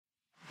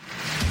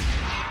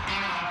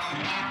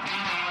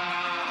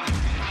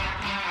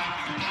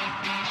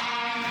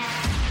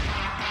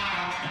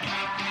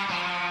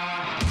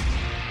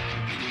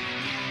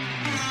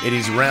It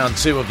is round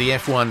 2 of the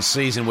F1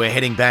 season. We're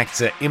heading back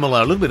to Imola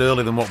a little bit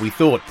earlier than what we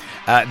thought.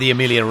 The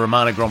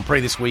Emilia-Romagna Grand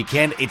Prix this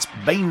weekend. It's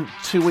been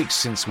 2 weeks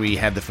since we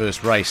had the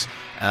first race.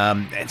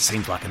 It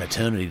seems like an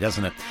eternity,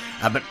 doesn't it?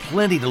 But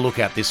plenty to look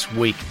at this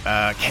week.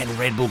 Can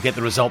Red Bull get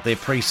the result their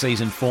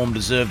pre-season form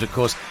deserved? Of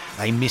course,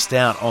 they missed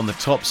out on the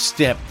top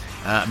step.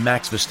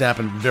 Max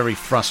Verstappen very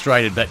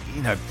frustrated, but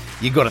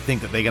you've got to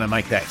think that they're going to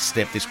make that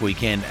step this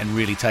weekend and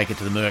really take it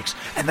to the Mercs.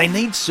 And they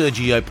need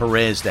Sergio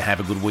Perez to have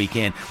a good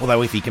weekend,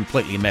 although if he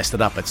completely messed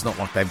it up, it's not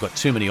like they've got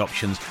too many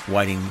options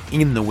waiting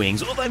in the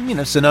wings. Although,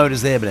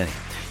 Tsunoda's there, but anyway,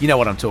 you know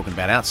what I'm talking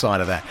about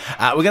outside of that.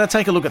 We're going to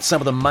take a look at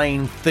some of the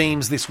main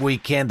themes this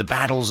weekend, the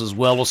battles as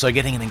well, also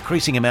getting an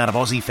increasing amount of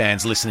Aussie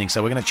fans listening,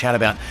 so we're going to chat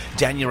about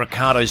Daniel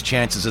Ricciardo's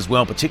chances as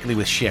well, particularly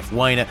with Chef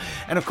Wayner,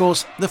 and of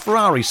course, the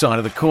Ferrari side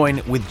of the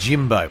coin with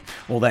Jimbo.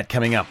 All that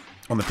coming up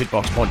on the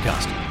Pitbox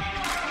Podcast.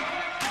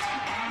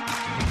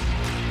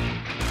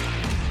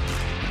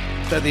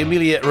 So the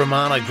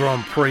Emilia-Romagna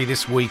Grand Prix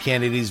this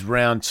weekend, it is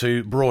round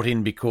 2, brought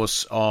in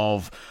because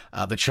of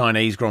the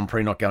Chinese Grand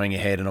Prix not going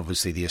ahead and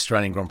obviously the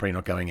Australian Grand Prix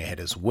not going ahead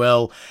as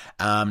well.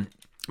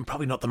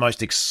 Probably not the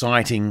most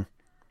exciting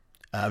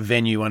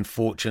venue,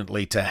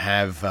 unfortunately, to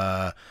have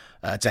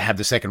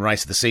the second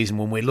race of the season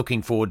when we're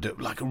looking forward to,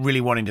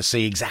 really wanting to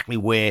see exactly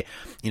where,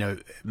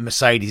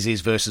 Mercedes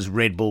is versus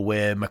Red Bull,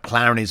 where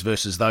McLaren is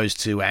versus those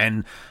two,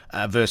 and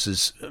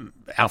versus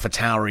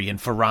AlphaTauri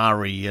and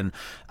Ferrari, and,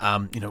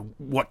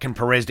 what can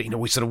Perez do?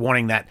 We're sort of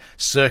wanting that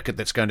circuit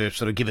that's going to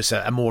sort of give us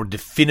a more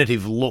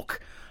definitive look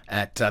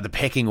at the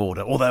pecking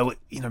order. Although,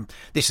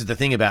 this is the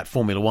thing about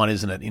Formula One,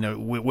 isn't it?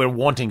 We're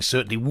wanting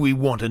certainty. We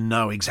want to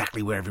know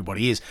exactly where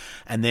everybody is.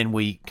 And then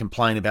we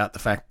complain about the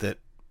fact that,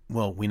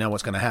 well, we know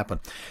what's going to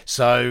happen.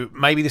 So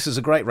maybe this is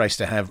a great race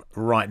to have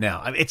right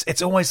now.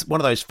 It's always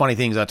one of those funny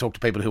things. I talk to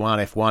people who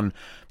aren't F1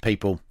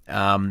 people,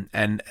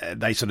 and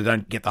they sort of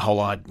don't get the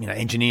whole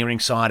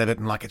engineering side of it,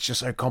 and it's just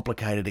so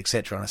complicated,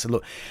 etc. And I said,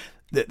 look,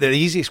 the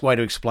easiest way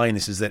to explain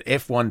this is that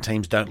F1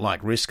 teams don't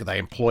like risk. They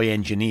employ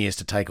engineers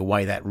to take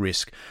away that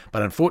risk.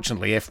 But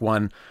unfortunately,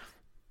 F1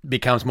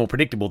 becomes more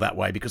predictable that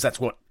way, because that's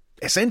what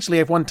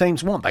essentially F1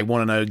 teams want. They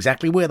want to know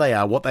exactly where they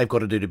are, what they've got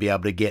to do to be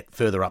able to get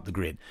further up the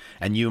grid.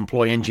 And you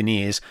employ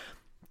engineers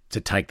to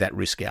take that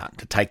risk out,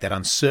 to take that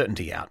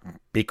uncertainty out,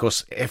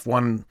 because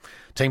F1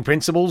 team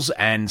principals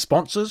and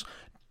sponsors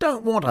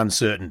don't want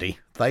uncertainty.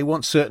 They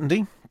want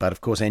certainty, but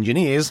of course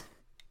engineers,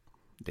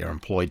 they're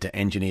employed to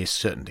engineer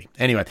certainty.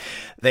 Anyway,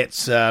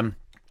 that's I'm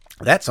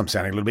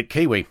sounding a little bit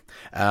Kiwi.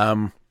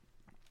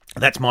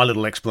 That's my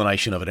little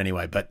explanation of it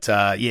anyway. But,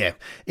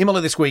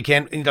 Imola this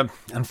weekend,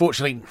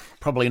 unfortunately,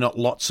 probably not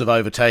lots of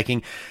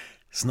overtaking.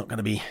 It's not going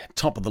to be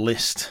top of the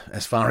list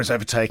as far as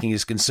overtaking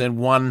is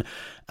concerned.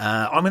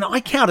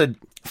 I counted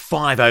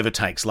 5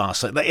 overtakes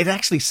last. It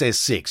actually says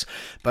 6,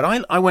 but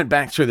I went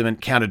back through them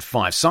and counted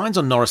 5. Sainz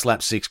on Norris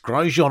lap 6,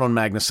 Grosjean on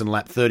Magnussen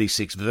lap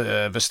 36,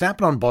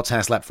 Verstappen on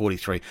Bottas lap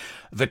 43,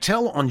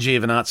 Vettel on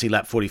Giovinazzi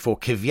lap 44,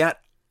 Kvyat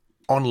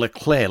on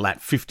Leclerc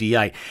lap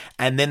 58,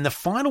 and then the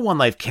final one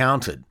they've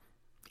counted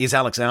is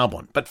Alex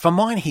Albon. But for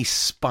mine, he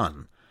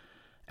spun,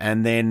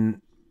 and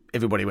then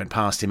everybody went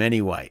past him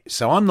anyway.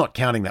 So I'm not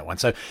counting that one.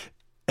 So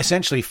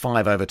essentially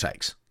 5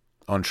 overtakes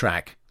on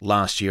track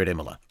last year at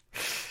Imola.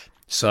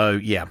 So,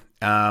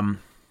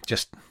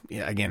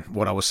 again,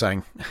 what I was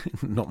saying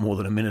not more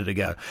than a minute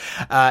ago.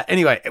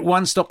 Anyway,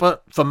 1 stopper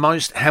for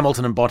most.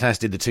 Hamilton and Bottas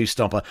did the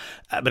 2-stopper.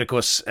 But, of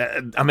course,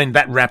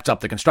 that wrapped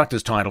up the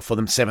Constructors' title for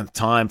them, 7th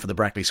time for the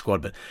Brackley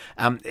squad. But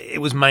it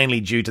was mainly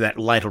due to that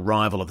late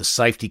arrival of the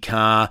safety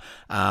car.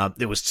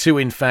 There was 2,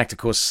 in fact. Of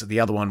course,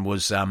 the other one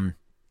was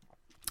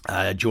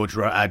George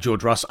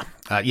Russell.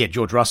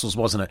 George Russell's,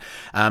 wasn't it?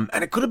 And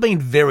it could have been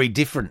very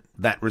different,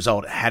 that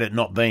result, had it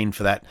not been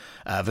for that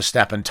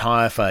Verstappen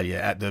tyre failure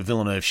at the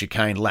Villeneuve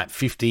chicane, lap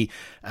 50.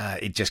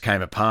 It just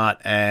came apart,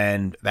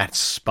 and that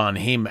spun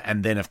him.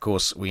 And then, of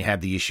course, we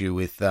had the issue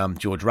with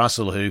George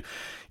Russell, who,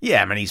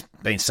 he's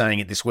been saying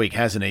it this week,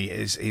 hasn't he?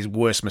 His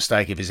worst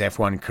mistake of his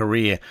F1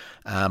 career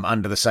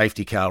under the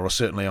safety car, or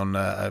certainly on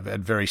a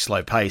very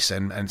slow pace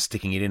and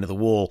sticking it into the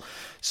wall.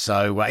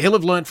 So he'll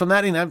have learnt from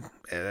that,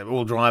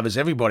 all drivers,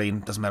 everybody,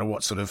 doesn't matter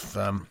what sort of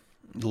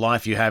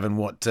life you have and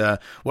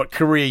what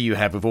career you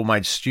have, we've all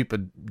made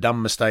stupid,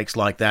 dumb mistakes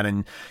like that,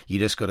 and you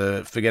just got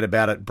to forget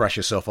about it, brush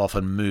yourself off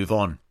and move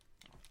on.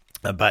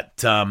 But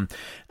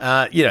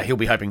he'll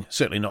be hoping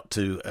certainly not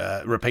to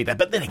repeat that.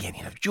 But then again,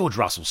 George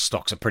Russell's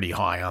stocks are pretty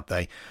high, aren't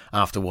they,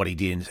 after what he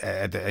did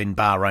in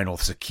Bahrain or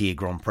the Sakir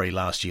Grand Prix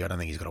last year? I don't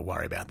think he's got to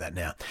worry about that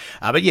now.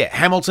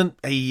 Hamilton,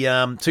 he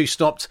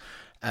 2-stopped.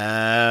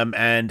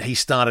 And he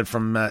started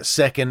from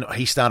second.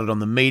 He started on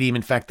the medium.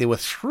 In fact, there were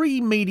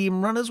 3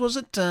 medium runners, was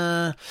it?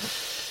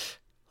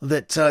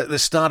 that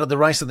started the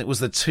race. I think it was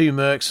the two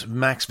Mercs,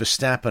 Max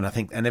Verstappen, I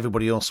think, and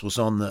everybody else was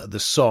on the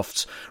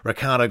softs.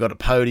 Ricciardo got a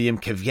podium.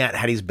 Kvyat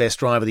had his best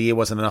drive of the year.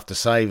 Wasn't enough to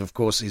save, of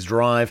course, his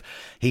drive.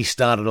 He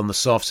started on the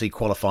softs. He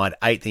qualified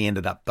 8th. He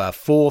ended up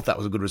 4th. That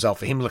was a good result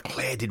for him.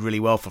 Leclerc did really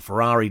well for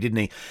Ferrari, didn't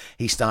he?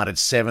 He started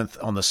 7th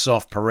on the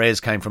soft.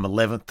 Perez came from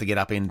 11th to get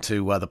up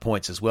into the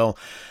points as well.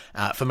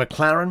 For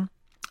McLaren,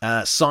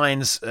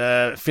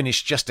 Sainz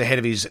finished just ahead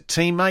of his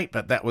teammate,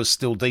 but that was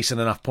still decent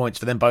enough points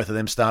for them. Both of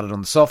them started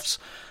on the softs.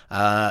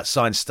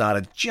 Sainz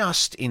started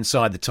just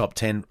inside the top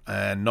 10.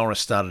 Norris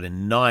started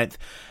in 9th.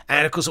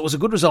 And, of course, it was a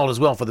good result as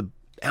well for the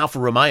Alfa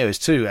Romeos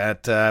too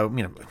at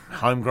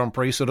home Grand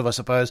Prix, sort of, I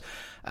suppose.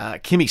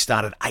 Kimi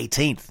started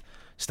 18th.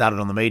 Started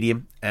on the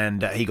medium,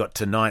 and he got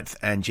to 9th,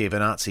 and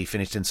Giovinazzi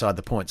finished inside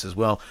the points as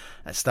well.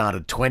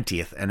 Started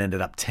 20th and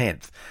ended up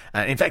 10th.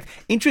 In fact,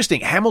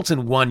 interesting,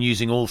 Hamilton won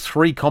using all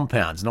 3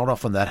 compounds. Not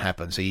often that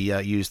happens. He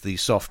used the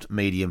soft,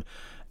 medium,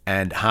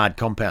 and hard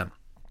compound.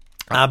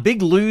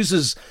 Big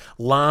losers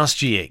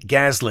last year,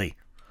 Gasly,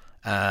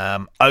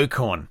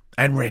 Ocon,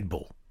 and Red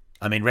Bull.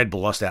 I mean, Red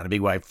Bull lost out in a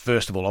big way,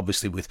 first of all,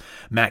 obviously, with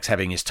Max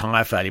having his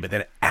tyre failure, but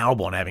then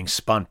Albon having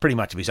spun pretty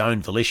much of his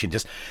own volition.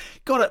 Just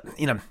got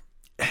to,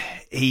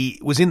 he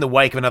was in the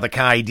wake of another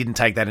car. He didn't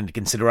take that into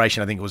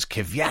consideration. I think it was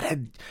Kvyat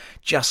had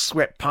just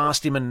swept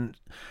past him and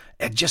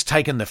had just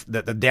taken the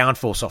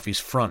downforce off his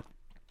front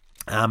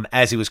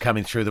as he was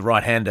coming through the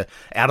right-hander,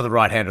 out of the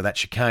right-hander of that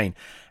chicane.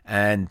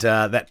 And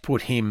that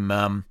put him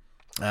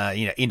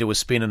into a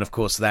spin. And, of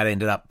course, that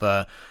ended up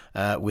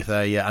with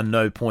a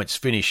no-points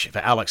finish for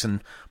Alex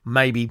and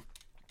maybe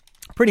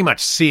pretty much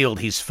sealed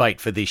his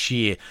fate for this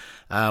year.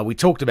 We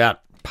talked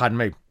about,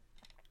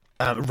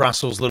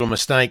 Russell's little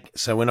mistake,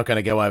 so we're not going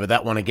to go over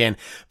that one again.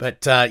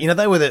 But,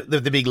 they were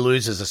the big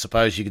losers, I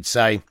suppose you could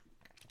say,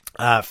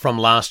 from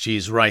last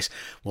year's race.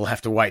 We'll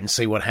have to wait and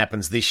see what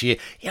happens this year.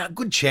 Yeah, a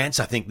good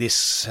chance, I think,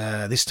 this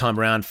time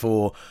around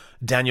for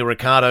Daniel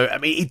Ricciardo. I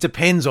mean, it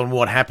depends on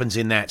what happens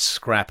in that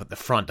scrap at the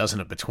front, doesn't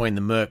it, between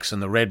the Mercs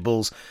and the Red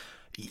Bulls.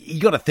 You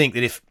got to think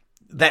that if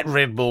that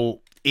Red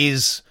Bull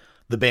is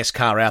the best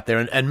car out there,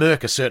 and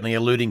Merc are certainly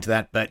alluding to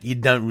that, but you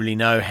don't really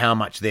know how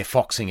much they're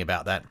foxing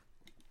about that.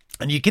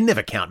 And you can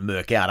never count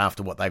Merc out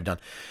after what they've done.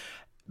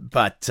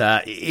 But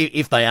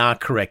if they are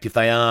correct, if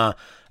they are,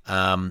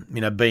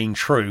 being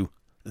true,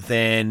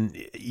 then,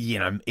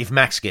 if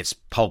Max gets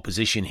pole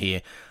position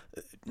here,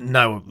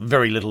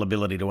 very little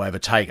ability to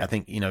overtake. I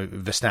think,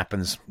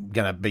 Verstappen's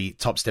going to be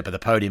top step of the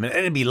podium. And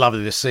it'd be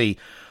lovely to see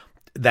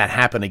that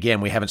happen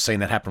again. We haven't seen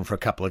that happen for a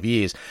couple of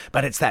years.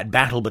 But it's that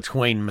battle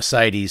between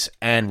Mercedes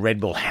and Red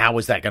Bull. How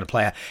is that going to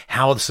play out?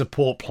 How are the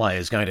support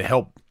players going to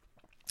help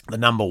the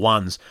number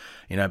ones?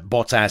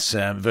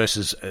 Bottas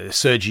versus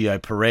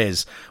Sergio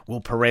Perez. Will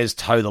Perez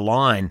toe the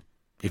line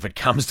if it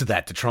comes to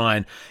that to try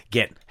and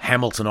get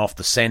Hamilton off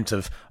the scent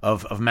of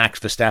Max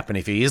Verstappen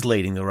if he is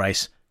leading the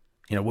race?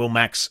 Will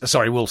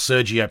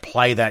Sergio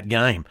play that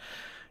game?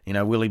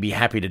 Will he be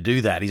happy to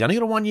do that? He's only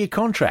got a 1-year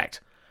contract.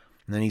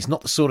 And then he's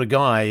not the sort of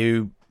guy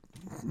who,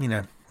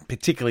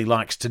 particularly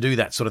likes to do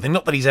that sort of thing.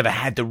 Not that he's ever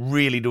had to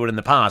really do it in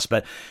the past,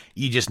 but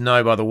you just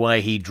know by the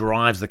way he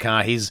drives the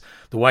car, the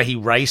way he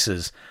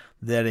races,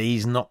 that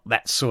he's not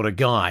that sort of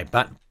guy,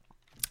 but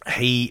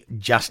he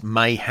just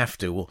may have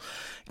to. Well,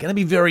 going to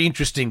be very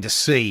interesting to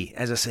see,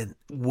 as I said,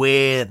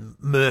 where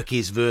Merc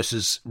is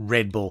versus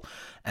Red Bull,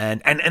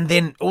 and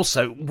then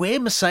also where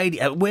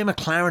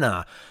McLaren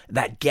are,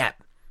 that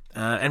gap.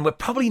 And we're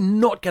probably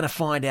not going to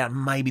find out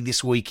maybe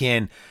this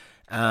weekend,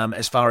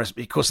 as far as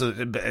because of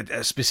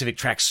a specific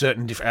track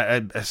suiting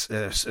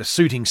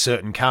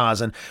certain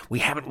cars, and we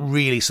haven't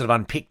really sort of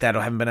unpicked that, or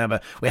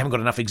we haven't got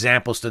enough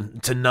examples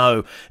to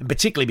know, and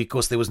particularly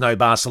because there was no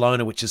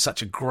Barcelona, which is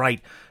such a great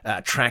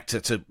track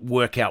to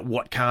work out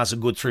what cars are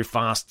good through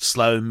fast,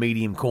 slow,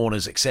 medium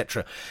corners,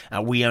 etc.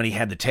 We only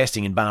had the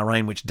testing in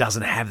Bahrain, which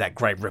doesn't have that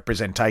great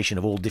representation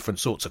of all different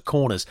sorts of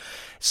corners,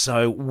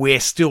 so we're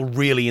still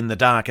really in the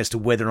dark as to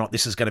whether or not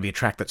this is going to be a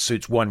track that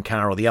suits one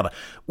car or the other.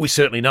 We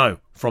certainly know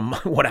from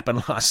what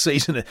happened last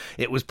season,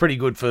 it was pretty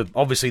good for,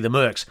 obviously, the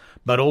Mercs,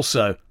 but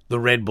also the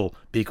Red Bull,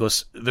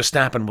 because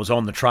Verstappen was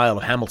on the trail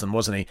of Hamilton,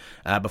 wasn't he,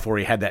 before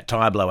he had that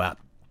tyre blowout.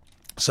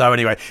 So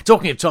anyway,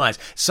 talking of tyres,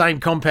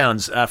 same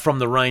compounds from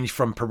the range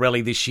from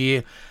Pirelli this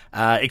year,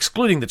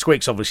 excluding the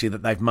tweaks, obviously,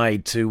 that they've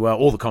made to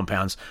all the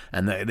compounds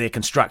and their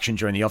construction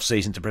during the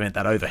off-season to prevent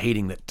that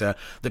overheating that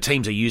the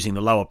teams are using,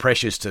 the lower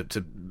pressures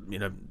to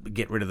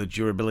get rid of the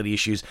durability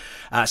issues.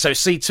 So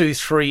C2,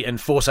 3 and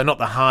 4, so not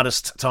the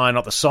hardest tyre,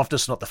 not the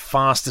softest, not the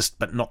fastest,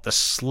 but not the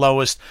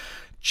slowest,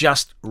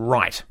 just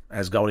right,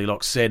 as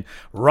Goldilocks said,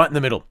 right in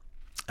the middle.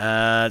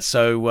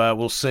 So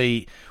we'll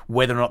see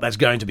whether or not that's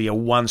going to be a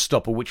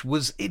one-stopper, which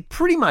it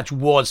pretty much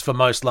was for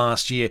most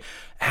last year.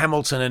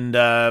 Hamilton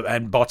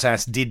and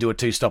Bottas did do a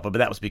two-stopper, but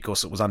that was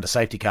because it was under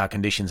safety car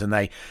conditions and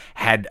they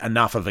had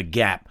enough of a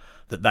gap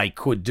that they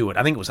could do it.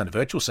 I think it was under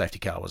virtual safety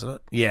car, wasn't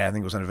it? Yeah, I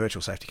think it was under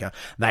virtual safety car.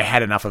 They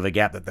had enough of a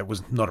gap that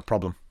was not a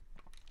problem.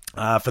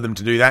 for them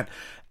to do that.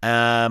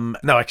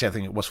 No, actually, I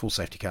think it was full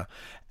safety car.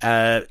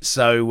 But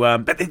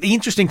the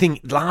interesting thing,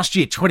 last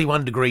year,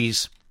 21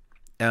 degrees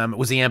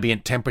was the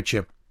ambient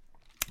temperature.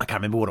 I can't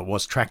remember what it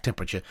was, track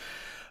temperature.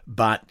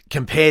 But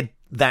compared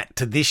that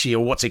to this year,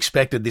 or what's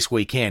expected this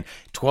weekend,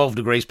 12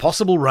 degrees,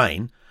 possible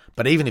rain.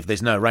 But even if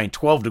there's no rain,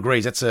 12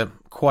 degrees, that's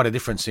quite a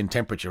difference in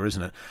temperature,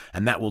 isn't it?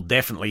 And that will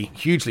definitely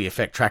hugely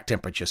affect track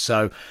temperature.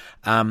 So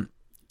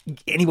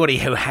anybody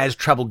who has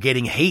trouble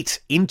getting heat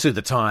into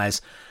the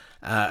tyres,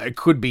 it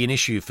could be an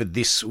issue for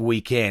this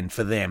weekend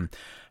for them.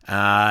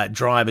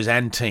 Drivers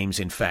and teams,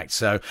 in fact.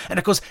 So, and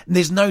of course,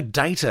 there's no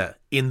data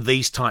in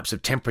these types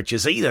of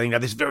temperatures either.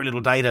 There's very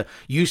little data,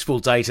 useful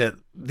data.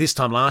 This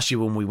time last year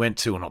when we went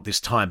to, or not this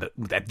time, but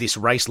at this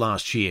race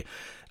last year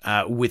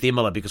with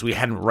Imola, because we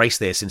hadn't raced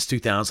there since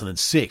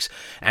 2006.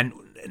 And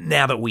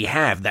now that we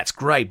have, that's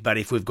great. But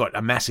if we've got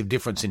a massive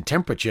difference in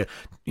temperature,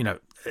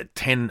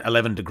 10,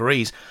 11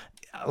 degrees,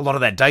 a lot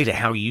of that data,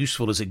 how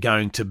useful is it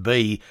going to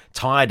be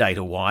tyre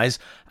data-wise,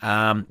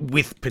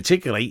 with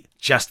particularly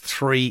just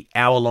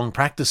 3-hour-long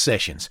practice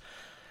sessions?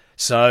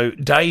 So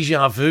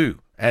deja vu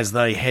as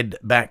they head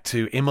back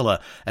to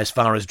Imola as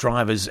far as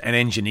drivers and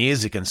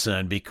engineers are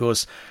concerned,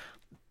 because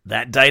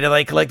that data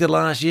they collected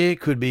last year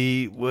could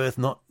be worth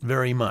not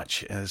very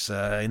much as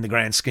in the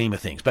grand scheme of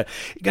things. But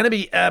going to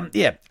be,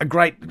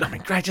 great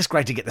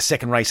to get the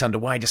second race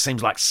underway. It just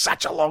seems like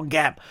such a long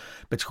gap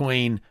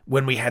between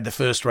when we had the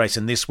first race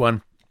and this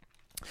one.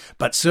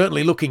 But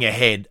certainly looking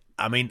ahead,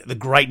 the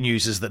great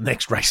news is that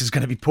next race is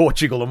going to be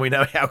Portugal, and we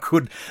know how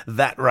good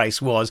that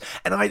race was.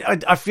 And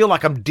I feel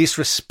like I'm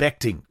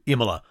disrespecting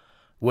Imola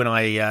when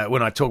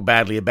I talk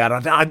badly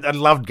about it. I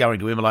loved going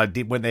to Imola.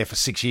 I went there for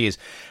 6 years,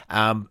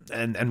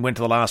 and went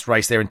to the last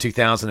race there in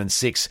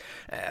 2006.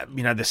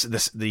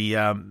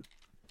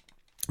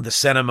 The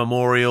Senna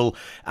Memorial.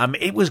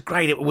 It was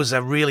great. It was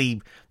a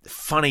really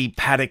funny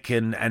paddock,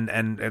 and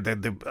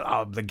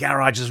the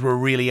garages were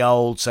really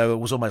old, so it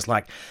was almost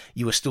like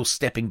you were still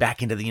stepping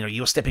back into the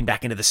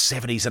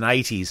 70s and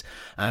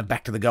 80s,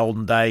 back to the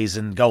golden days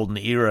and golden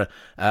era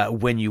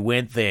when you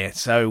went there.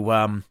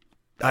 So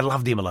I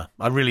loved Imola,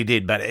 I really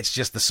did, but it's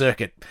just the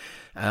circuit.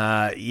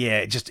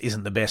 It just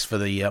isn't the best for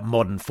the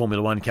modern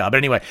Formula One car. But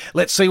anyway,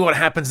 let's see what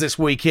happens this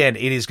weekend.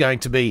 It is going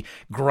to be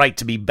great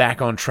to be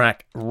back on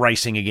track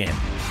racing again.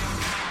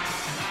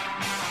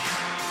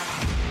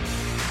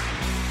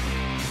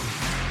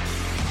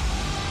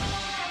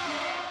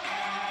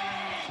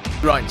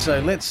 Right, so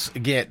let's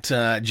get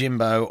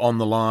Jimbo on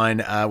the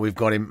line. We've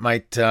got him,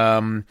 mate.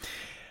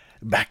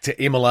 Back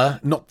to Imola,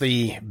 not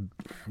the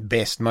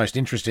best, most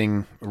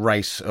interesting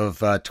race of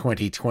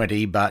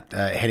 2020, but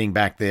heading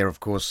back there, of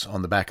course,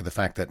 on the back of the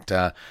fact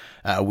that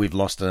we've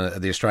lost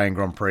the Australian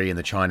Grand Prix and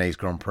the Chinese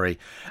Grand Prix.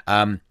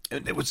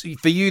 It was,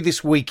 for you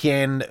this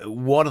weekend,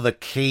 what are the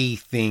key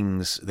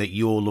things that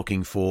you're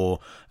looking for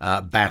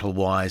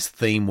battle-wise,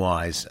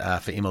 theme-wise,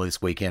 for Imola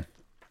this weekend?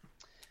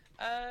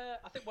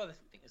 I think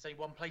there's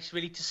one place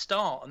really to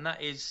start, and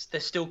that is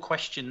there's still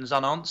questions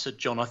unanswered,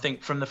 John, I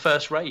think, from the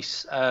first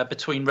race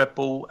between Red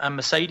Bull and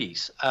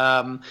Mercedes.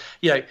 Red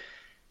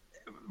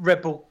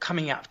Bull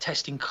coming out of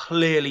testing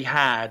clearly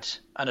had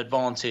an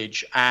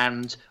advantage,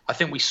 and I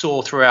think we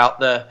saw throughout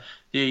the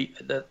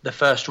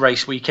first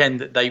race weekend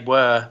that they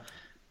were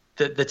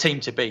the team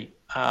to beat.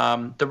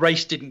 The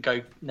race didn't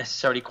go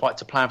necessarily quite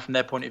to plan from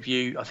their point of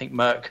view. I think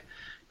Merck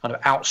kind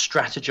of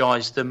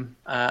out-strategized them.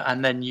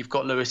 And then you've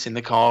got Lewis in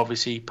the car,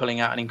 obviously pulling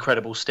out an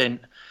incredible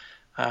stint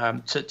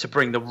to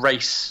bring the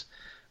race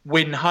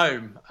win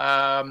home.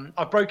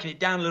 I've broken it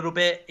down a little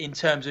bit in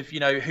terms of,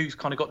 who's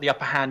kind of got the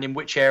upper hand in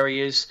which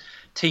areas,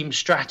 team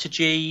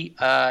strategy.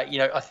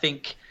 I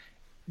think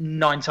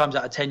 9 times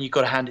out of 10, you've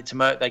got to hand it to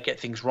Merck. They get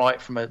things right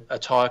from a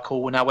tyre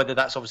call. Now, whether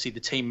that's obviously the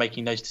team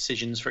making those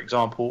decisions, for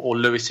example, or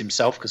Lewis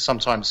himself, because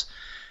sometimes,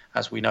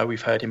 as we know,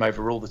 we've heard him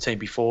overrule the team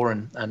before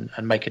and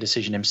make a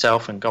decision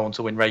himself and go on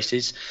to win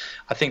races.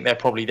 I think they're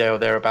probably there or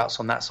thereabouts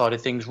on that side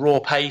of things. Raw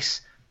pace,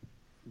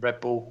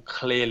 Red Bull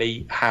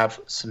clearly have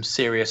some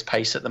serious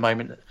pace at the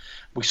moment.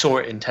 We saw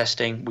it in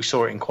testing. We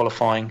saw it in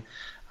qualifying.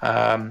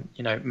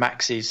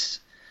 Max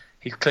he's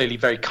clearly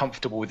very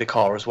comfortable with the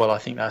car as well. I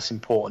think that's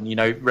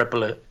important. Red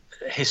Bull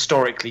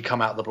historically come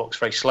out of the blocks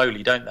very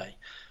slowly, don't they?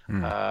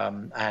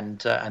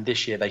 And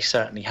this year they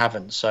certainly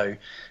haven't. So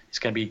it's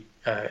going to be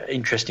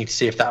interesting to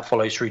see if that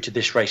follows through to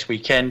this race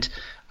weekend.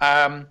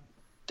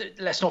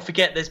 Let's not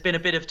forget there's been a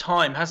bit of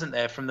time, hasn't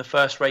there, from the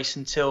first race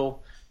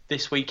until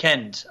this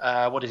weekend.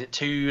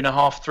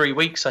 2.5, 3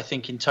 weeks, I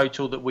think, in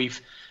total that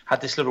we've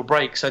had this little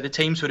break. So the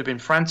teams would have been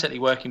frantically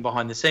working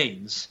behind the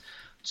scenes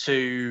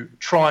to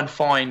try and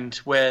find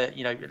where,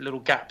 little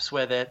gaps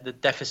where the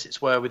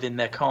deficits were within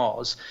their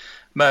cars.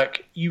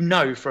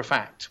 Merck, for a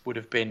fact, would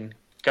have been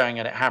going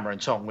at it hammer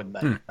and tong, wouldn't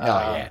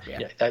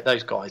they?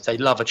 Those guys, they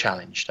love a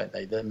challenge, don't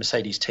they? The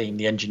Mercedes team,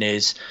 the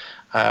engineers,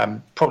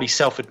 probably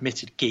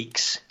self-admitted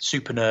geeks,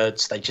 super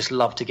nerds. They just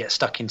love to get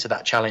stuck into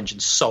that challenge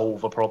and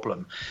solve a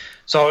problem.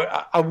 So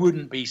I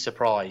wouldn't be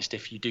surprised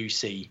if you do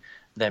see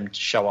them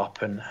show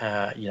up and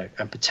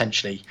and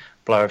potentially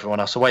blow everyone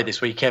else away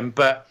this weekend.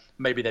 But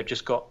maybe they've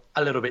just got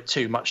a little bit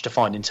too much to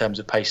find in terms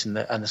of pace and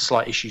the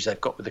slight issues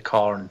they've got with the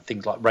car and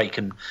things like rake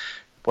and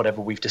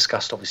whatever we've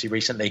discussed obviously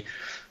recently.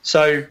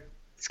 So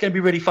it's going to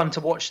be really fun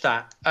to watch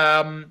that.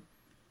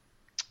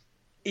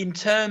 In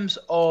terms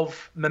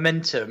of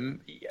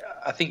momentum,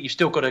 I think you've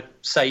still got to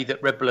say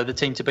that Red Bull are the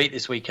team to beat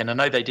this weekend. I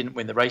know they didn't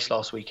win the race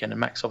last weekend, and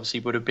Max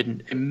obviously would have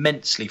been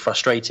immensely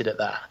frustrated at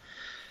that.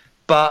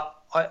 But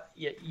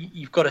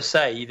you've got to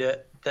say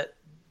that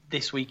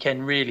this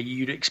weekend, really,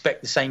 you'd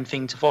expect the same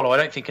thing to follow. I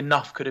don't think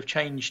enough could have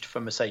changed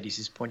from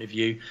Mercedes' point of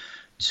view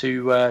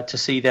to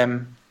see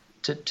them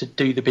to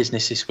do the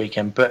business this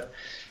weekend. But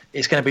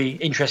it's going to be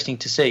interesting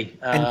to see.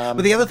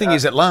 But the other thing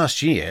is that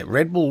last year,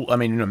 Red Bull, I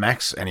mean,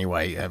 Max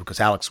anyway, because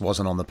Alex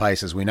wasn't on the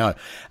pace, as we know.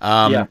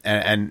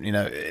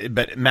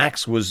 But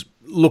Max was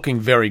looking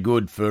very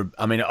good for,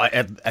 I mean,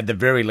 at the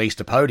very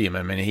least a podium.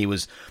 I mean, he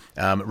was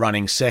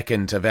running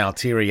second to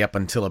Valtteri up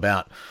until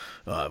about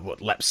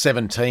lap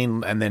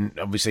 17, and then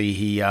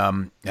obviously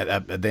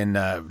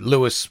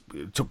Lewis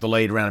took the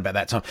lead around about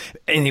that time,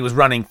 and he was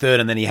running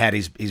third, and then he had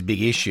his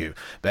big issue.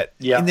 But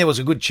and there was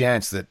a good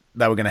chance that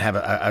they were going to have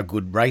a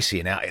good race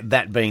here. Now,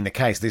 that being the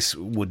case, this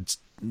would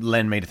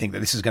lend me to think that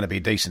this is going to be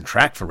a decent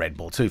track for Red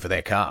Bull too, for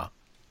their car.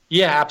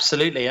 Yeah,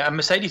 absolutely. And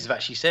Mercedes have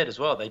actually said as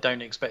well they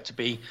don't expect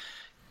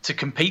to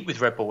compete with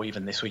Red Bull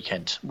even this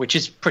weekend, which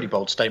is a pretty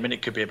bold statement.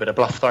 It could be a bit of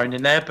bluff thrown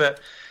in there, but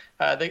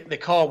the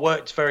car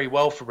worked very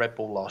well for Red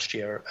Bull last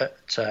year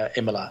at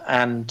Imola,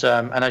 and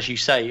as you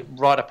say,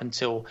 right up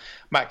until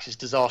Max's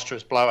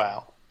disastrous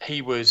blowout,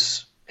 he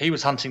was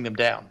hunting them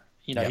down.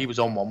 He was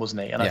on one,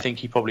 wasn't he? And I think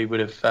he probably would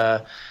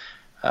have.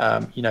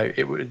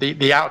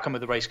 The outcome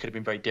of the race could have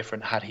been very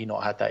different had he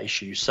not had that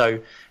issue. So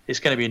it's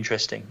going to be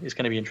interesting.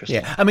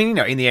 Yeah, I mean,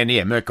 in the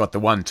end, Merc got the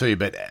 1-2,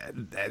 but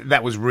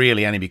that was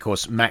really only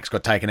because Max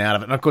got taken out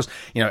of it. And of course,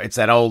 it's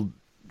that old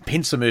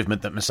pincer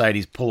movement that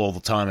Mercedes pull all the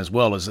time as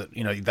well, is that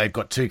they've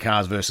got two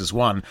cars versus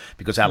one,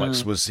 because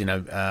Alex was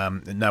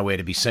nowhere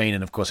to be seen,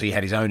 and of course he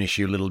had his own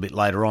issue a little bit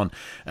later on,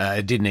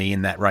 didn't he,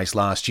 in that race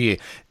last year.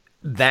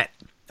 That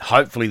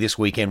hopefully this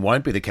weekend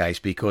won't be the case,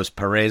 because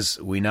Perez,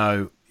 we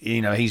know,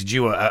 he's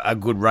due a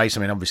good race. I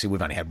mean, obviously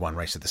we've only had one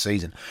race of the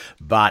season,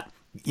 but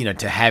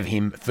to have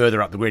him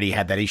further up the grid, he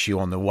had that issue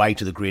on the way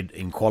to the grid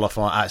in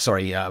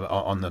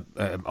on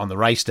the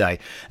race day,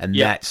 and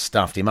that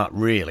stuffed him up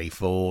really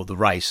for the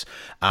race.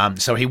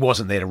 So he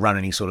wasn't there to run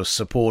any sort of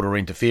support or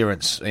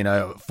interference,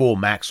 for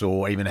Max,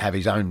 or even have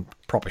his own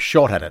proper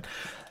shot at it.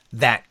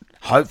 That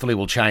hopefully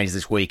will change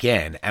this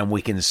weekend, and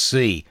we can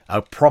see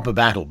a proper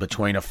battle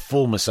between a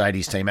full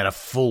Mercedes team and a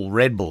full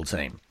Red Bull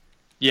team.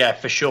 Yeah,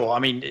 for sure. I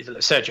mean,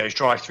 Sergio's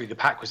drive through the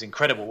pack was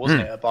incredible,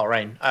 wasn't it, at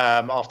Bahrain,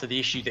 after the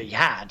issue that he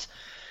had.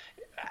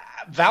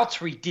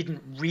 Valtteri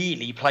didn't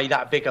really play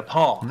that big a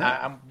part.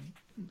 No.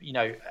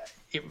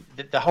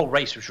 The whole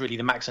race was really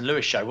the Max and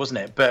Lewis show, wasn't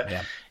it? But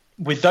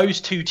with those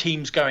two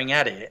teams going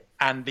at it,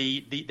 and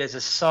there's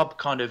a sub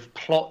kind of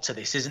plot to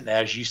this, isn't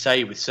there, as you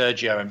say, with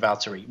Sergio and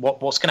Valtteri?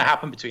 What's going to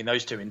happen between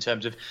those two in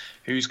terms of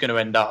who's going to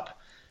end up?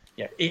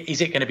 Is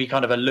it going to be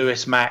kind of a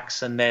Lewis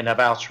Max and then a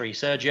Valtteri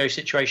Sergio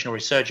situation, or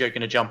is Sergio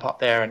going to jump up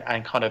there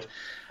and kind of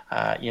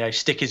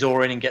stick his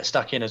oar in and get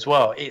stuck in as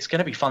well? It's going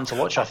to be fun to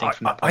watch, I think.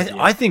 From that point of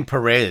view. I think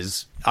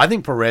Perez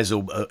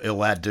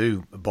will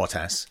outdo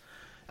Bottas.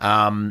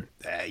 I mean,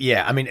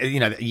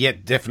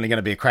 definitely going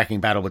to be a cracking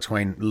battle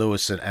between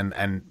Lewis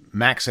and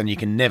Max, and you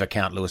can never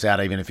count Lewis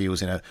out, even if he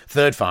was in a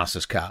third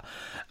fastest car.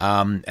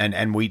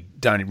 And we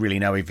don't really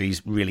know if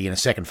he's really in a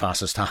second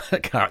fastest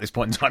car at this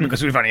point in time,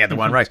 because we've only had the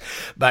one race.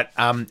 But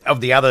of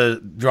the other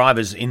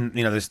drivers in,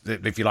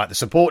 if you like, the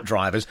support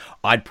drivers,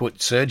 I'd put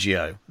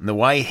Sergio, and the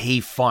way he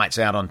fights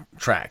out on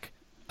track,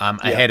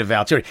 ahead of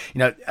Valtteri.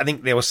 I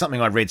think there was something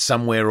I read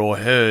somewhere or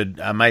heard,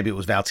 maybe it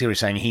was Valtteri,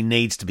 saying he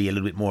needs to be a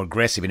little bit more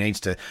aggressive. He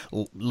needs to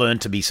learn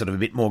to be sort of a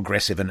bit more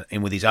aggressive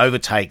and with his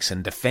overtakes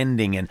and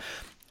defending and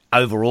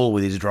overall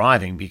with his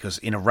driving, because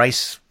in a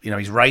race,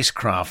 his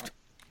racecraft,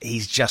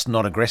 he's just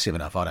not aggressive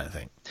enough, I don't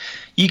think.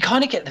 You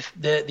kind of get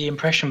the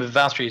impression with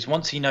Valtteri is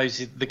once he knows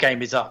the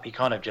game is up, he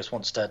kind of just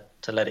wants to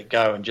let it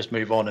go and just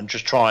move on and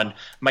just try and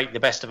make the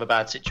best of a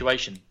bad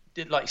situation.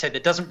 Like you said, there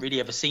doesn't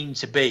really ever seem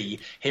to be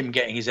him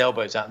getting his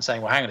elbows out and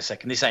saying, well, hang on a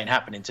second, this ain't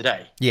happening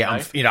today. Yeah,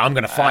 I'm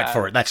going to fight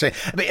for it. That's it.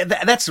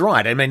 But that's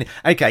right. I mean,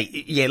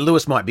 okay,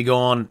 Lewis might be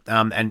gone,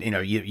 and,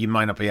 you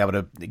might not be able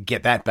to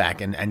get that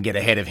back and get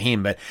ahead of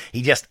him, but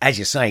he just, as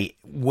you say,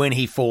 when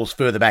he falls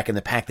further back in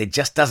the pack, there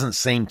just doesn't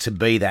seem to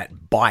be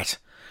that bite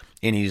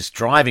in his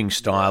driving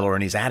style or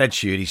in his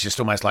attitude. He's just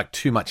almost like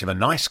too much of a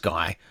nice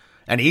guy,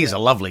 and he is a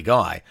lovely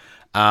guy,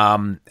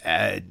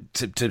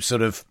 to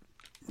sort of...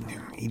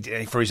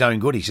 for his own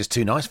good, he's just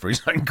too nice for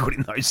his own good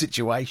in those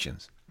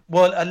situations.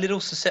 Well, a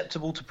little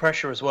susceptible to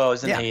pressure as well,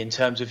 isn't he? In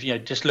terms of,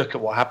 just look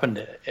at what happened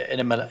at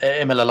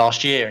Imola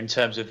last year in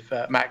terms of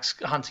Max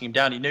hunting him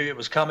down. He knew it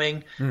was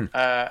coming,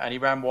 and he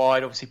ran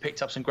wide. Obviously,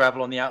 picked up some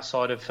gravel on the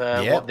outside of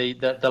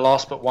the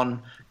last but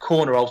one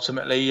corner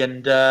ultimately,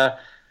 and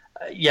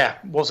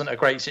wasn't a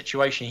great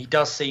situation. He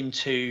does seem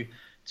to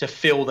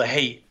feel the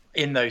heat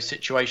in those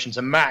situations.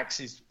 And Max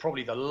is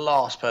probably the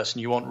last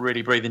person you want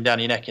really breathing down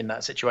your neck in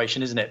that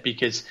situation, isn't it?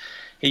 Because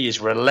he is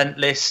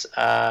relentless.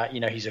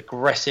 He's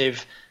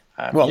aggressive.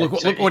 Look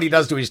what he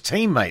does to his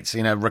teammates,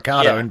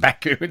 Ricciardo and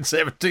Baku in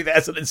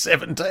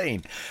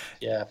 2017.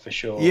 Yeah, for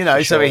sure.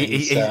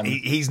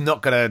 He's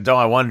not going to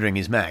die wondering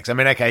he's Max. I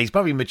mean, okay, he's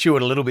probably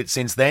matured a little bit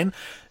since then,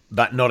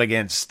 but not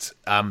against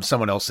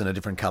someone else in a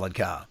different coloured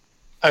car.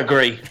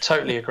 Agree.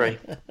 Totally agree.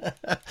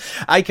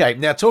 Okay,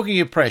 now talking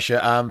of pressure,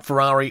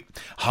 Ferrari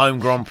home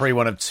Grand Prix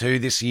 1 of 2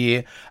 this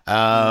year.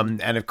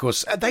 And of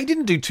course, they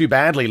didn't do too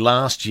badly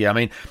last year. I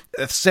mean,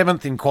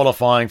 7th in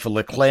qualifying for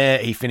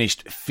Leclerc. He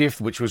finished 5th,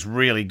 which was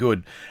really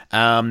good.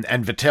 And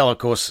Vettel, of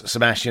course,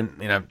 Sebastian,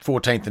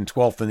 14th and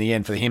 12th in the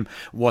end for him.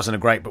 Wasn't a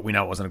great, but we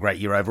know it wasn't a great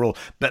year overall.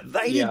 But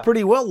they did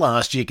pretty well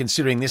last year,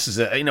 considering this is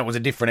it was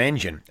a different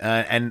engine.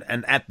 And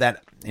at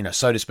that,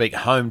 so to speak,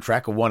 home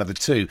track, or one of the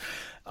two,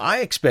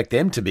 I expect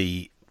them to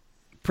be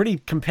pretty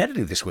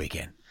competitive this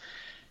weekend.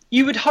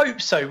 You would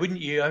hope so, wouldn't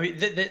you? I mean,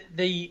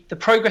 the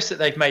progress that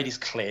they've made is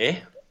clear.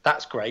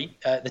 That's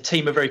great. The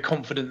team are very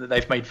confident that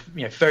they've made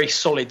very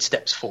solid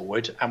steps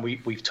forward. And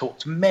we've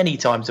talked many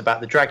times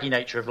about the draggy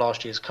nature of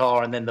last year's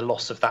car and then the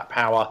loss of that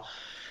power,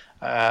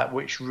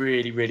 which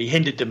really, really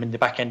hindered them in the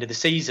back end of the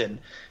season.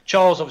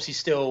 Charles obviously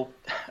still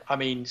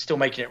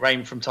making it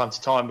rain from time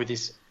to time with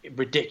his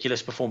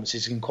ridiculous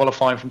performances in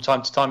qualifying from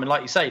time to time. And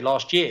like you say,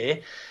 last year,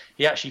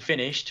 he actually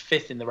finished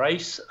 5th in the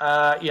race,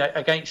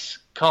 against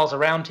cars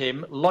around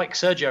him, like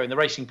Sergio in the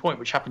Racing Point,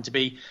 which happened to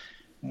be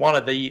one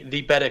of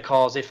the better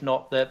cars, if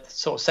not the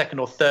sort of second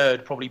or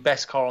third, probably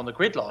best car on the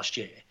grid last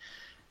year.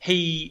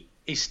 He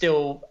is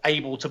still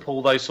able to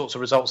pull those sorts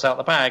of results out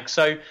the bag.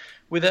 So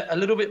with a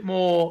little bit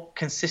more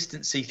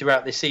consistency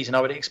throughout this season,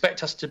 I would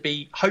expect us to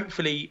be,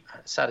 hopefully,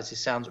 sad as this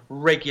sounds,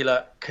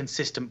 regular,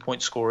 consistent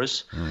point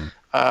scorers.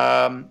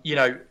 Charles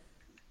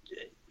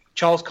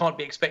can't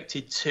be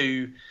expected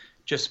to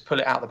just pull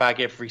it out the bag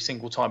every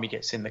single time he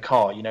gets in the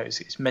car.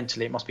 It's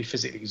mentally, it must be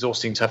physically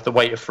exhausting to have the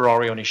weight of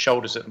Ferrari on his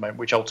shoulders at the moment,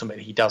 which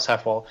ultimately he does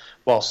have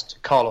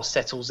whilst Carlos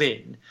settles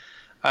in.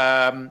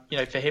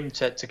 For him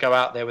to go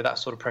out there with that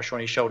sort of pressure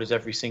on his shoulders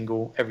every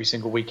single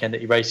weekend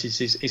that he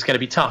races is going to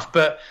be tough.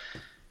 But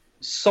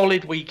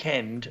solid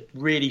weekend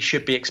really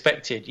should be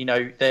expected.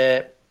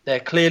 They're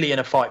clearly in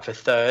a fight for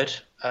third,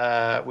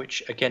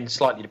 which again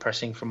slightly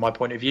depressing from my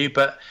point of view,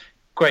 but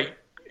great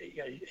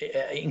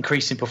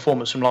increase in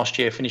performance from last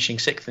year, finishing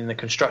 6th in the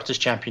Constructors'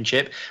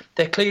 Championship.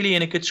 They're clearly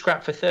in a good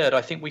scrap for third.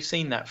 I think we've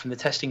seen that from the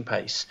testing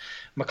pace.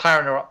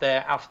 McLaren are up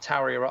there,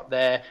 AlphaTauri are up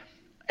there.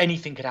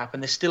 Anything could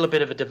happen. There's still a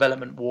bit of a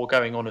development war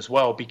going on as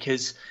well,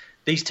 because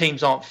these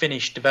teams aren't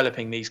finished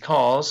developing these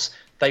cars.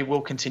 They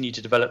will continue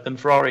to develop them.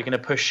 Ferrari are going to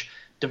push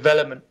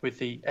development with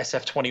the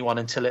SF21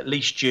 until at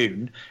least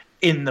June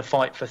in the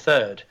fight for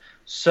third.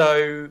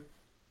 So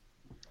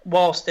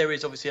whilst there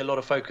is obviously a lot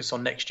of focus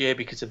on next year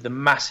because of the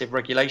massive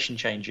regulation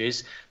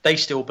changes, they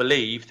still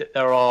believe that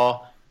there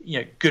are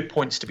good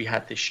points to be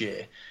had this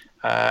year.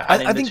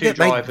 I think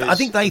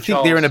they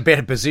think they're in a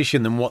better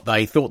position than what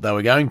they thought they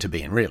were going to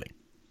be in, really.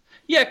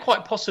 Yeah,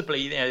 quite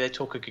possibly. They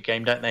talk a good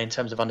game, don't they, in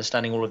terms of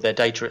understanding all of their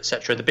data,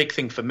 etc. The big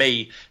thing for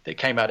me that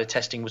came out of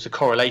testing was the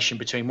correlation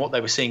between what they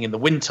were seeing in the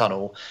wind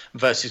tunnel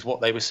versus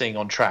what they were seeing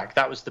on track.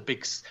 That was the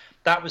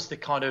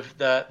kind of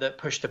the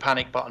push the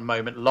panic button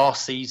moment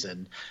last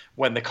season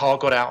when the car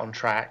got out on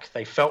track.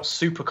 They felt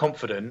super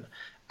confident,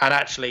 and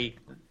actually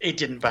it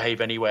didn't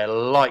behave anywhere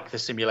like the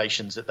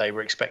simulations that they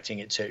were expecting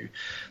it to.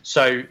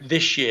 So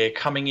this year,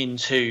 coming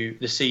into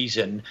the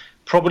season,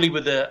 probably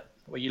with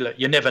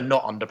you're never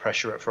not under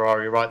pressure at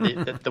Ferrari, right?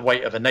 The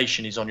weight of a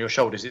nation is on your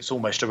shoulders. It's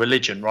almost a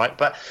religion, right?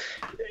 But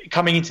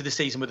coming into the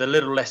season with a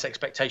little less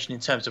expectation in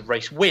terms of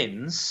race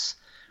wins,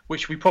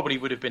 which we probably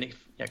would have been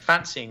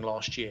fancying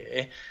last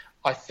year,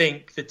 I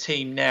think the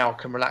team now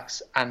can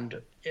relax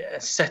and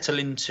settle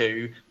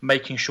into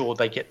making sure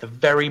they get the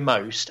very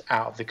most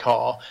out of the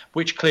car,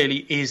 which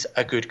clearly is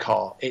a good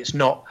car. It's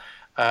not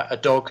a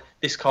dog.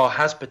 This car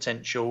has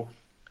potential.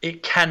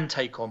 It can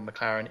take on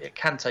McLaren. It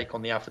can take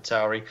on the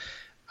AlphaTauri.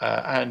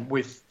 And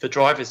with the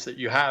drivers that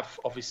you have,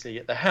 obviously,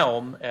 at the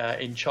helm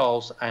in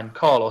Charles and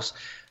Carlos,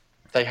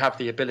 they have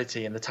the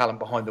ability and the talent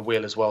behind the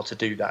wheel as well to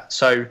do that.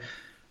 So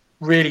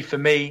really, for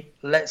me,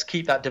 let's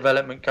keep that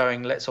development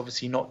going. Let's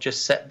obviously not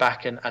just set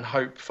back and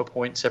hope for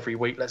points every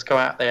week. Let's go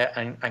out there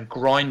and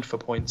grind for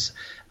points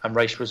and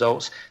race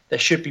results. There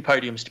should be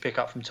podiums to pick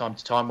up from time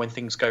to time when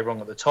things go wrong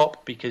at the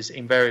top, because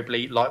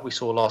invariably, like we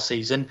saw last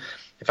season,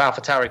 if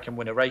AlphaTauri can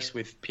win a race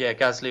with Pierre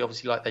Gasly,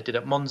 obviously like they did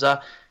at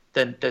Monza,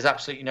 then there's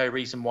absolutely no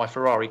reason why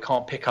Ferrari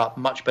can't pick up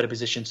much better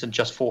positions than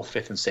just 4th,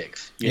 5th and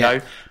 6th, you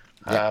know?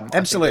 Yeah,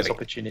 absolutely. There's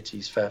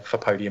opportunities for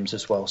podiums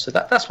as well. So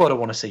that's what I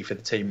want to see for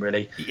the team,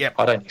 really. Yep.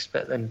 I don't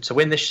expect them to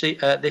win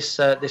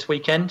this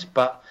weekend,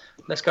 but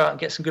let's go out and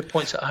get some good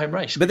points at a home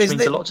race. But means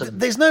a lot to them.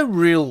 There's no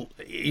real,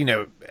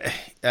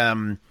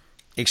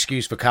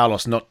 excuse for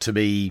Carlos not to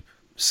be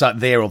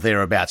there or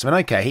thereabouts. I mean,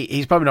 okay,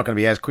 he's probably not going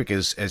to be as quick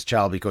as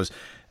Charles, because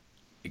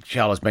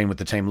Charles has been with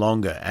the team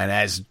longer and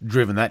has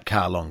driven that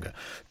car longer.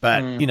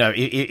 But,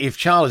 if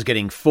Charles is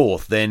getting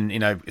fourth, then,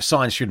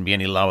 Sainz shouldn't be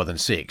any lower than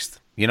sixth.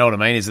 You know what I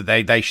mean? Is that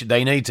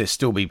they need to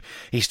still be.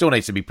 He still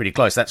needs to be pretty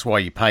close. That's why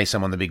you pay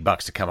someone the big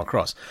bucks to come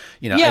across.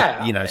 You look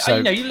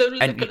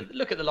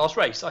at the last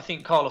race. I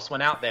think Carlos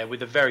went out there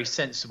with a very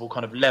sensible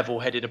kind of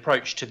level-headed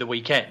approach to the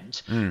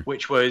weekend,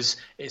 which was,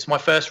 it's my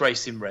first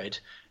race in red.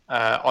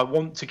 I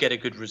want to get a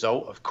good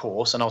result, of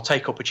course, and I'll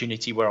take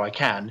opportunity where I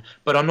can.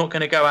 But I'm not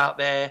going to go out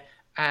there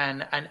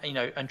and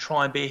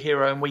try and be a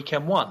hero in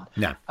weekend one.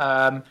 No.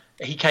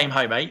 He came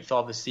home eighth.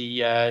 Obviously,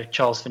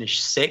 Charles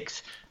finished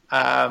sixth.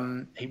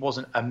 He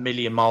wasn't a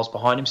million miles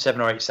behind him, 7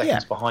 or 8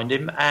 seconds behind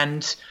him.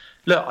 And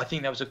look, I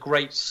think that was a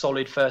great,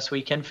 solid first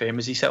weekend for him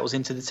as he settles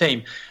into the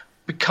team.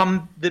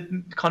 Become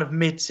the kind of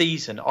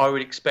mid-season, I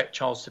would expect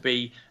Carlos, to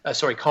be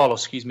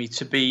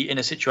in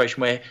a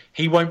situation where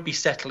he won't be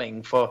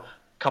settling for a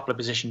couple of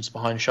positions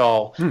behind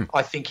Charles.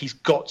 I think he's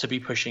got to be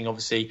pushing,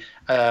 obviously,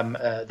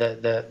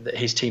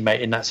 his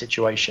teammate in that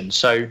situation.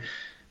 So,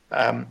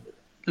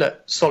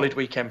 look, solid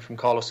weekend from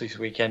Carlos this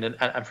weekend,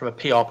 and from a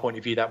PR point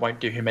of view, that won't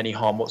do him any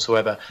harm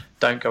whatsoever.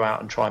 Don't go out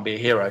and try and be a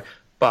hero.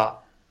 But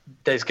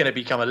there's going to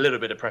become a little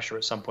bit of pressure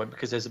at some point,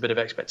 because there's a bit of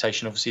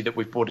expectation, obviously, that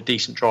we've brought a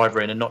decent driver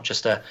in and not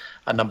just a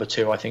number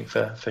two, I think,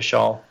 for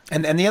Charles.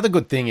 And the other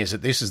good thing is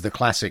that this is the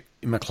classic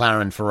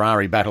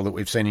McLaren-Ferrari battle that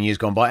we've seen in years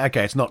gone by.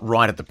 Okay, it's not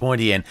right at the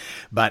pointy end,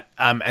 but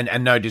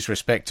and no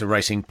disrespect to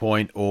Racing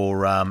Point or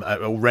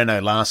Renault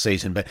last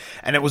season,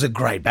 and it was a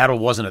great battle,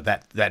 wasn't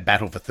it? That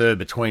battle for third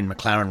between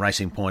McLaren,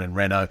 Racing Point, and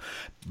Renault.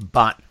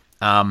 But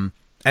and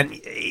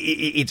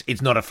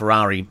it's not a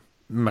Ferrari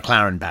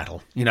McLaren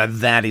battle.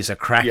 That is a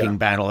cracking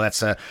battle.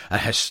 That's a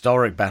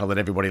historic battle that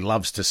everybody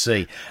loves to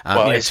see.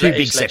 It's two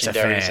big sets of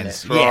fans. Isn't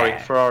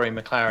it? Ferrari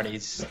McLaren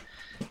is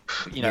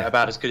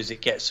about as good as it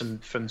gets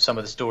from some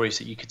of the stories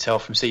that you could tell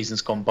from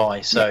seasons gone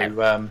by.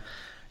 So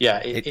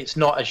it's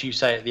not, as you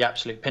say, at the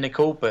absolute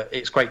pinnacle, but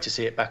it's great to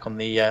see it back on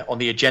the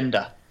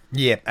agenda.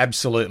 Yeah,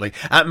 absolutely.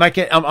 Mike,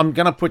 I'm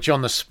going to put you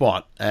on the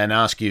spot and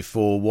ask you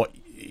for what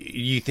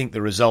you think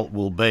the result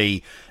will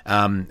be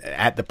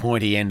at the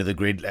pointy end of the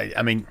grid.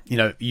 I mean,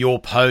 your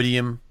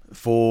podium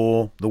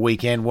for the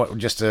weekend.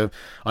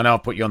 I know I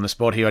put you on the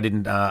spot here. I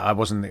didn't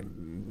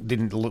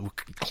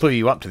clue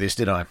you up to this,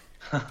 did I?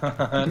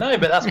 No,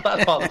 but that's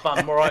part of the fun.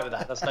 I'm all right with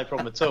that. That's no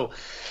problem at all.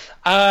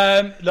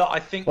 Look, I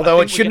think.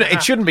 Although it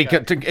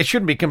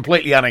shouldn't be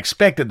completely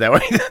unexpected, though.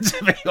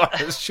 To be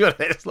honest, should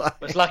it?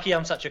 It's lucky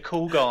I'm such a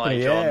cool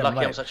guy, John.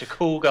 I'm such a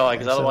cool guy,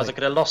 because otherwise I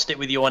could have lost it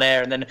with you on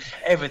air, and then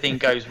everything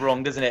goes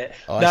wrong, doesn't it?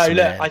 Look,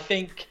 I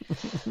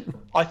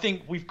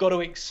think we've got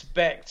to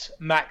expect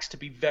Max to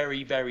be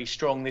very, very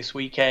strong this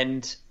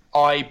weekend.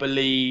 I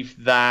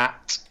believe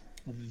that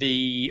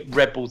the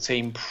Red Bull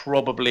team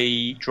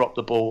probably dropped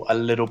the ball a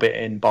little bit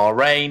in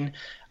Bahrain.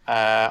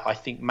 I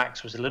think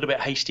Max was a little bit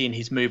hasty in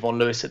his move on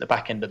Lewis at the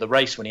back end of the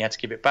race when he had to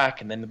give it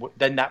back, and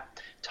then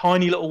that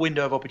tiny little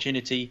window of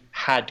opportunity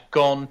had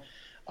gone.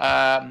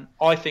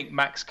 I think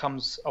Max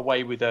comes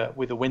away with a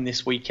win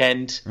this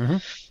weekend.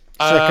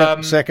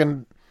 Mm-hmm.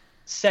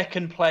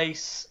 Second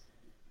place.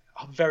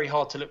 Very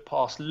hard to look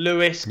past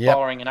Lewis,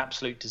 barring an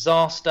absolute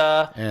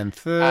disaster. And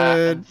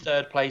third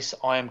place,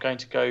 I am going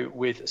to go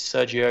with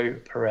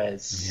Sergio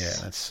Perez.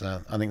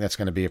 Yeah, I think that's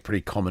going to be a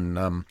pretty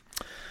common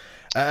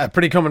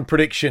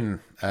prediction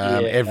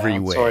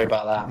everywhere. Sorry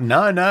about that.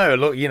 No.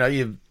 Look,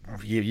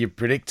 you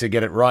predict to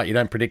get it right. You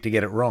don't predict to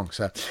get it wrong.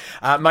 So,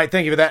 mate,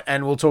 thank you for that,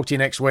 and we'll talk to you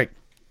next week.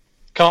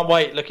 Can't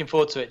wait. Looking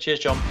forward to it. Cheers,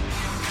 John.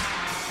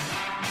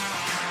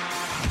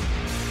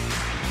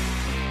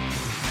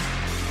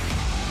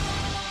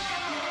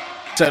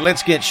 So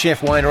let's get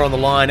Chef Wayner on the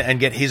line and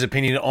get his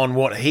opinion on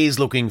what he's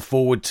looking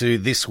forward to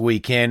this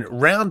weekend.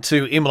 Round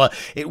 2 Imola.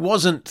 It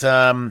wasn't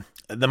the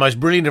most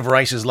brilliant of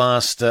races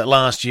last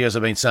year, as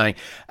I've been saying,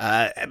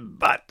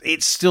 but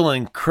it's still an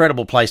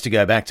incredible place to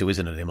go back to,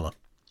 isn't it, Imola?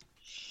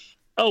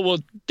 Oh, well,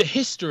 the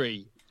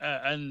history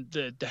and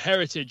the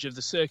heritage of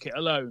the circuit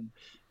alone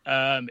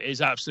is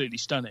absolutely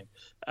stunning.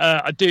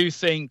 I do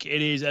think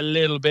it is a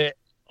little bit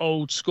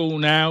old school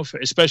now,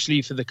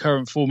 especially for the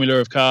current formula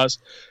of cars.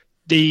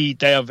 They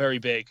are very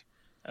big,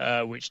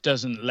 which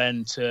doesn't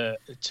lend to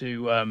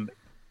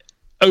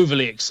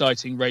overly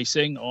exciting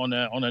racing on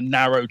a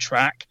narrow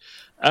track.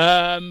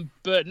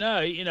 But no,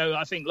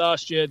 I think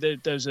last year there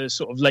was a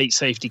sort of late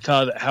safety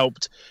car that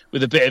helped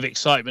with a bit of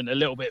excitement a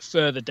little bit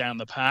further down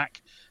the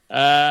pack.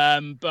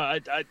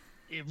 But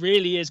it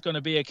really is going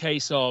to be a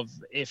case of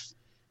if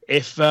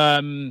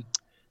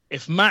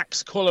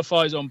Max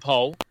qualifies on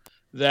pole,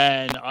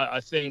 then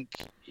I think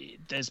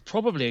there's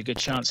probably a good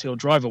chance he'll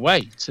drive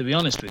away, to be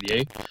honest with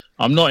you.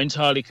 I'm not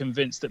entirely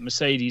convinced that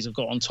Mercedes have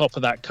got on top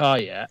of that car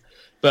yet.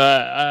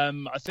 But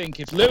I think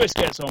if Lewis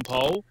gets on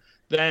pole,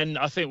 then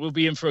I think we'll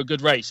be in for a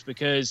good race,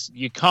 because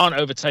you can't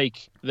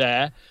overtake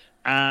there.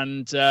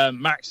 And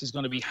Max is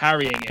going to be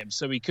harrying him.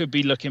 So we could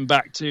be looking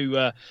back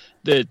to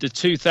the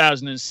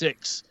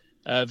 2006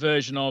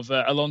 version of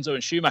Alonso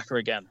and Schumacher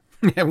again.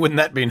 Yeah, wouldn't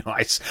that be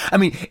nice? I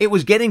mean, it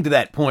was getting to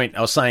that point.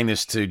 I was saying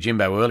this to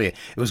Jimbo earlier.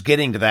 It was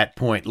getting to that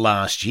point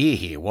last year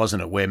here,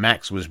 wasn't it, where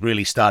Max was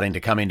really starting to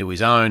come into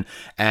his own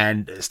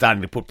and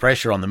starting to put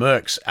pressure on the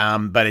Mercs,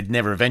 but it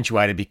never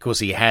eventuated because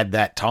he had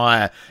that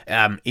tyre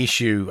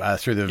issue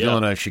through the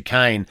Villeneuve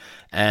chicane,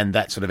 and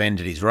that sort of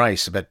ended his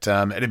race. But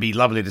it'd be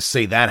lovely to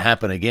see that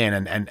happen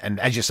again. And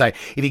as you say,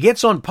 if he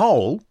gets on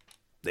pole,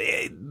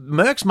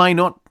 Mercs may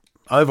not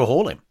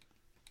overhaul him.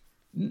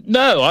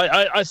 No,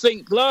 I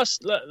think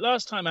last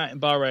time out in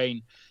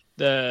Bahrain,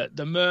 the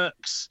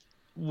Mercs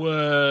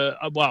were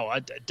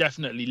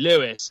definitely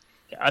Lewis.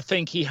 I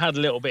think he had a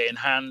little bit in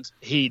hand.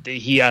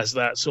 He has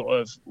that sort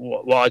of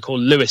what I call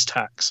Lewis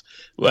tax,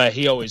 where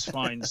he always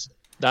finds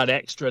that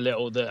extra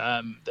little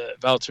that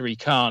Valtteri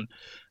can't.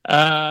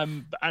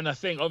 And I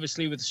think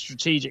obviously with the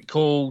strategic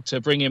call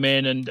to bring him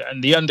in and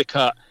the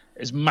undercut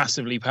is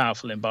massively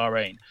powerful in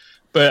Bahrain.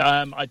 But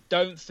I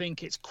don't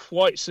think it's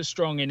quite so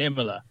strong in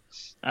Imola.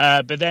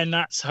 But then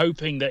that's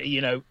hoping that,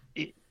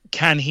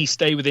 can he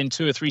stay within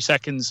 2 or 3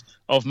 seconds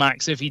of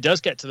Max if he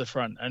does get to the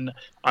front? And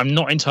I'm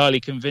not entirely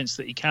convinced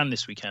that he can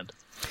this weekend.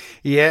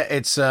 Yeah,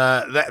 it's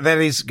that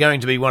is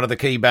going to be one of the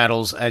key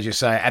battles, as you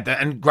say,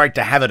 and great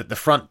to have it at the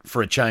front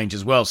for a change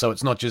as well. So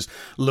it's not just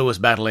Lewis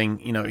battling,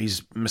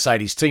 his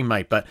Mercedes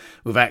teammate, but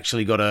we've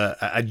actually got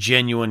a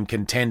genuine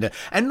contender,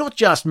 and not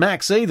just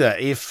Max either.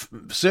 If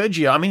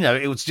Sergio,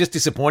 it was just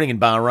disappointing in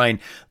Bahrain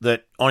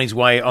that on his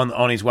way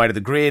to the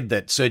grid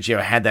that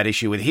Sergio had that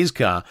issue with his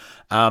car,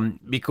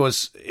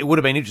 because it would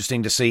have been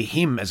interesting to see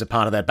him as a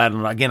part of that battle.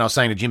 And again, I was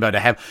saying to Jimbo to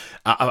have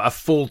a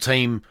full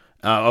team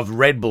of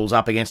Red Bulls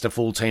up against a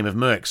full team of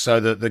Mercs, so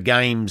that the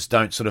games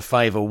don't sort of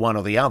favour one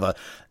or the other.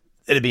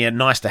 It'd be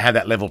nice to have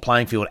that level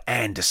playing field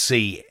and to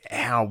see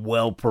how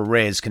well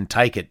Perez can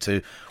take it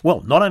to,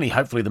 well, not only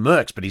hopefully the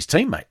Mercs, but his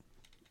teammate.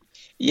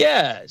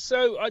 Yeah,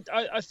 so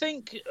I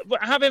think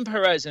having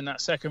Perez in that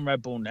second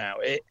Red Bull now,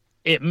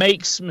 it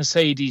makes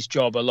Mercedes'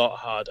 job a lot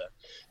harder,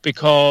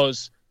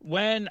 because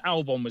when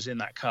Albon was in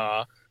that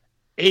car,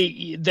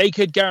 they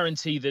could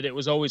guarantee that it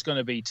was always going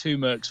to be 2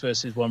 Mercs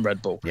versus 1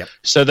 Red Bull. Yep.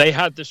 So they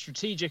had the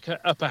strategic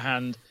upper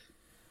hand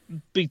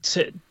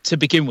to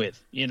begin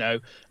with,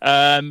 But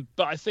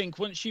I think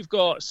once you've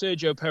got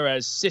Sergio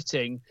Perez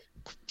sitting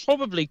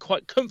probably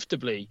quite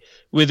comfortably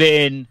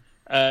within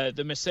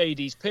the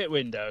Mercedes pit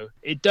window,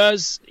 it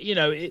does,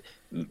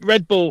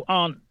 Red Bull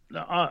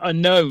are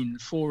known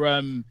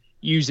for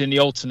using the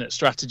alternate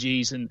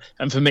strategies and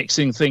for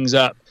mixing things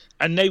up,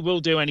 and they will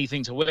do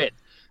anything to win.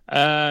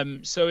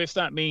 So if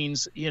that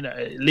means,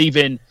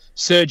 leaving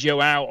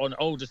Sergio out on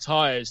older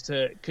tyres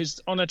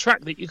because on a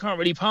track that you can't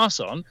really pass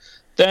on,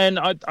 then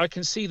I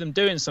can see them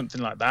doing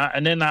something like that.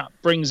 And then that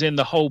brings in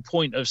the whole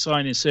point of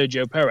signing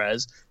Sergio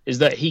Perez, is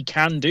that he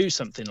can do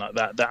something like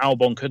that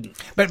Albon couldn't.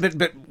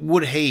 But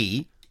would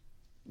he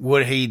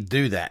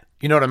do that?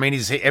 You know what I mean?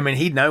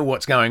 He'd know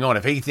what's going on.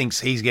 If he thinks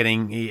he's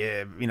getting,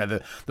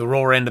 the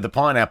raw end of the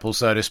pineapple,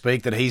 so to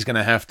speak, that he's going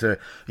to have to,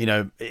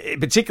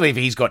 particularly if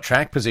he's got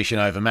track position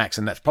over Max,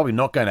 and that's probably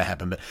not going to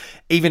happen. But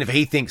even if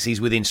he thinks he's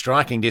within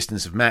striking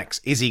distance of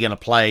Max, is he going to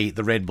play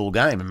the Red Bull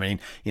game?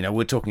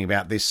 We're talking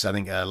about this, I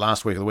think,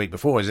 last week or the week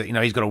before, is that,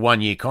 he's got a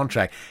 1-year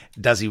contract.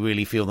 Does he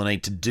really feel the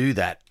need to do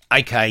that?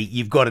 Okay,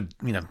 you've got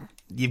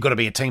to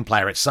be a team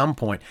player at some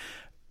point,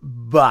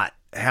 but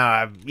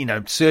how,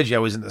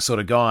 Sergio isn't the sort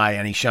of guy,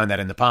 and he's shown that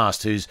in the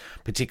past, who's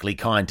particularly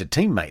kind to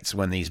teammates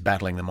when he's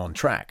battling them on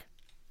track.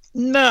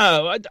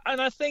 No,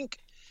 and I think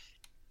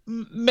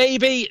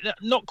maybe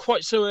not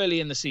quite so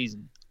early in the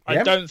season. Yep.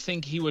 I don't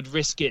think he would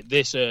risk it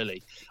this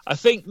early. I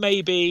think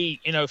maybe,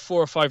 4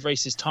 or 5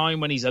 races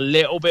time, when he's a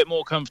little bit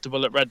more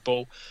comfortable at Red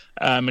Bull,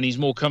 and he's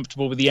more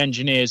comfortable with the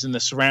engineers and the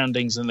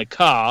surroundings and the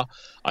car,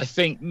 I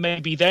think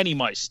maybe then he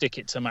might stick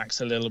it to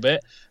Max a little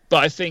bit.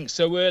 But I think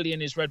so early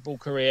in his Red Bull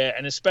career,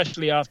 and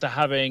especially after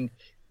having,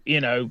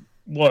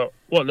 what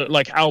looked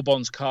like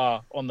Albon's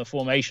car on the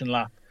formation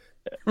lap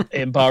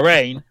in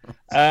Bahrain,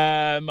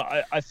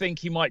 I think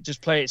he might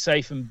just play it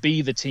safe and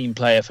be the team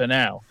player for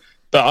now.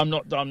 But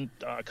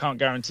I can't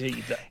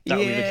guarantee that will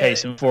be the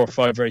case in 4 or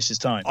 5 races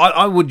time.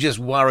 I would just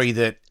worry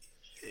that,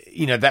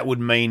 that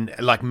would mean,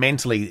 like,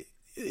 mentally,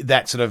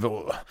 that sort of,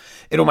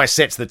 it almost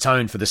sets the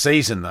tone for the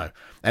season, though.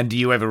 And do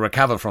you ever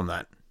recover from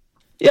that?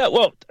 Yeah,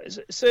 well,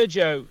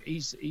 Sergio,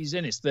 he's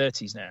in his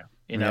 30s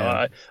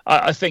now.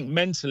 I think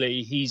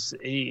mentally he's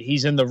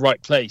in the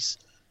right place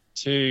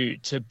to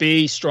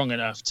be strong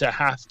enough to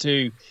have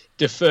to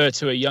defer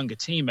to a younger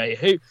teammate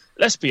who,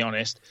 let's be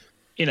honest,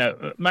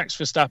 Max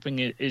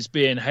Verstappen is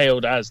being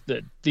hailed as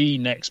the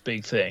next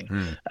big thing.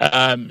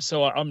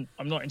 So I'm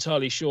not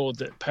entirely sure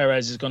that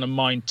Perez is going to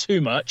mind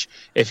too much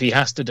if he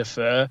has to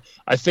defer.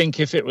 I think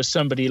if it was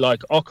somebody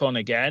like Ocon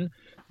again,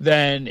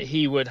 then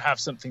he would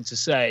have something to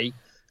say.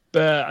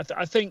 But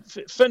I think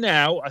for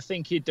now, I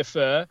think he'd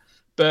defer.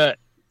 But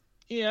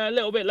a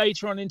little bit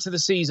later on into the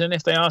season,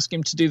 if they ask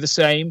him to do the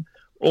same,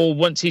 or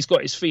once he's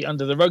got his feet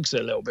under the rugs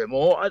a little bit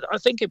more, I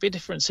think it'd be a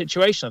different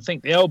situation. I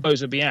think the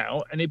elbows would be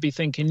out, and he'd be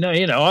thinking, no,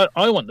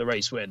 I want the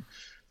race win.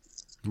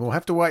 We'll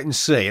have to wait and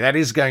see. That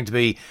is going to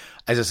be,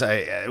 as I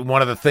say,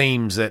 one of the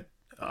themes that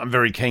I'm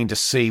very keen to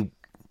see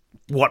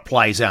what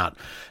plays out,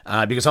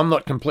 because I'm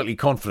not completely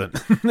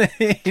confident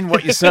in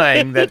what you're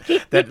saying that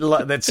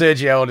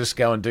Sergio will just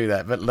go and do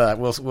that. But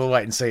we'll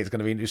wait and see. It's going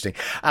to be interesting.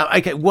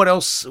 Okay, what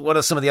else? What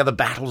are some of the other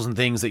battles and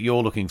things that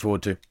you're looking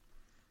forward to?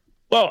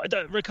 Well,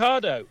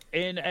 Ricciardo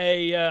in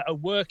a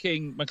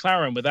working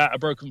McLaren without a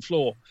broken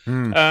floor.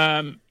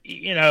 I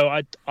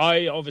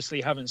obviously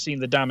haven't seen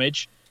the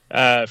damage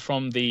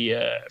from the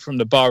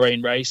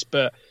Bahrain race,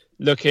 but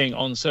looking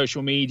on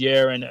social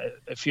media and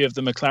a few of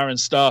the McLaren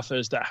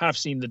staffers that have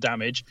seen the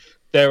damage,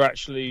 they're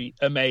actually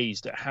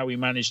amazed at how he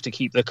managed to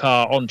keep the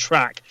car on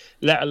track,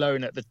 let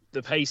alone at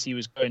the pace he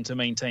was going to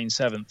maintain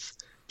 7th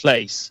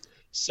place.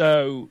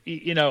 So,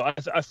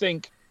 I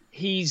think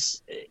he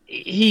is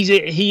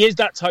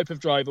that type of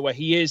driver where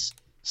he is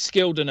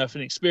skilled enough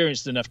and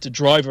experienced enough to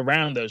drive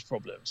around those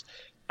problems.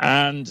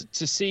 And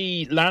to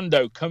see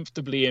Lando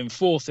comfortably in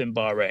 4th in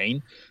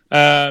Bahrain,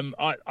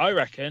 I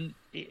reckon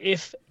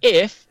if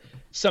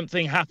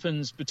something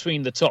happens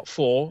between the top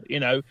 4,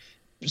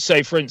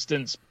 say for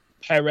instance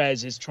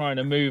Perez is trying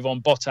to move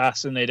on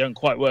Bottas and they don't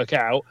quite work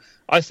out,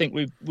 I think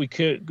we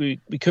could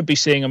be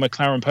seeing a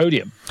McLaren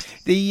podium.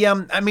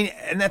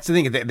 And that's the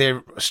thing,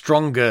 they're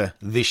stronger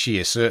this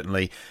year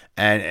certainly,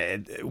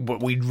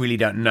 but we really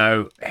don't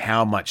know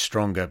how much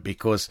stronger,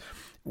 because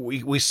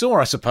we saw,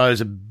 I suppose,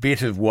 a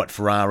bit of what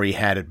Ferrari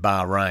had at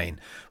Bahrain.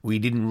 We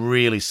didn't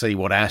really see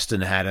what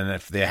Aston had, and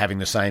if they're having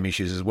the same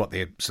issues as what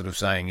they're sort of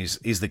saying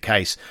is the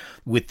case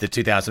with the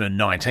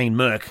 2019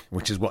 Merc,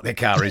 which is what their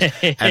car is,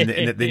 and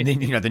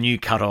the new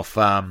cut-off,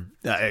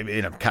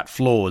 cut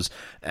floors,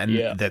 and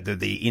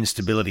the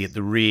instability at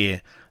the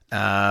rear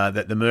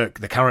that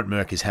the current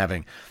Merc is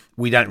having.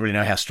 We don't really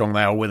know how strong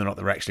they are, or whether or not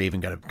they're actually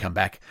even going to come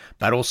back.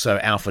 But also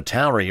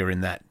AlphaTauri are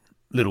in that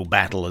little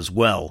battle as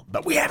well,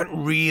 but we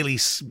haven't really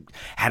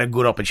had a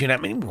good opportunity.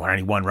 I mean, we're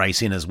only one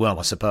race in as well,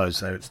 I suppose,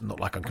 so it's not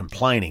like I'm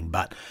complaining,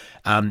 but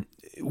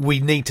we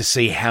need to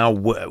see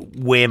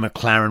where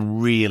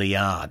McLaren really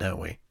are, don't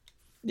we?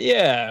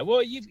 Yeah,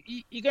 well,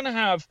 you're going to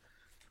have,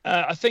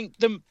 I think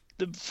the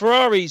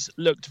Ferraris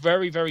looked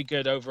very, very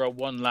good over a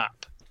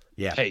one-lap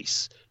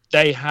pace.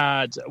 They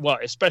had,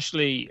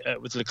 especially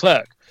with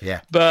Leclerc,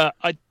 but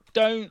I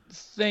don't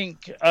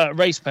think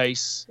race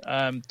pace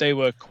they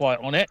were quite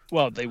on it.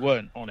 Well, they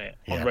weren't on it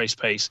on race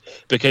pace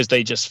because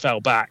they just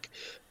fell back.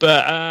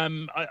 But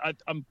I'm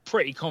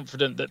pretty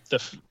confident that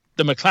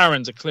the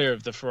McLarens are clear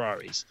of the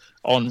Ferraris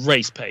on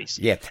race pace.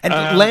 Yeah, and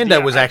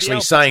Lando was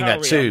actually saying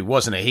that too,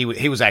 wasn't he?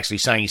 He was actually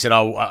saying, he said,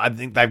 I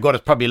think they've got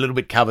us probably a little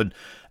bit covered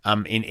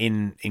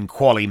in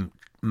quali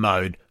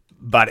mode.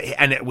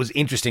 And it was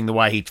interesting the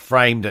way he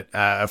phrased it,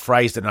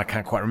 and I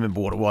can't quite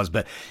remember what it was,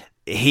 but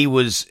he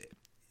was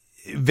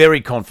very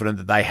confident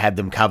that they had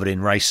them covered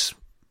in race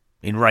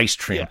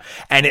trim,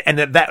 and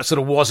that sort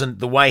of wasn't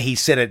the way he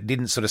said it.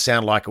 Didn't sort of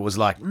sound like it was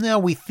like, no,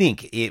 we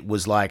think. It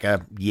was like I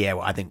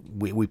think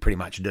we pretty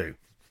much do.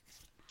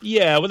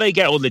 Yeah, well, they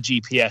get all the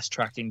GPS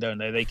tracking, don't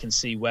they? They can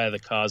see where the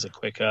cars are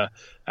quicker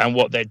and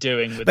what they're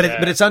doing with.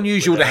 But it's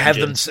unusual to have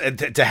them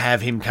to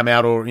have him come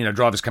out, or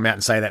drivers come out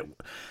and say that.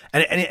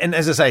 And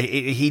as I say,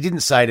 he didn't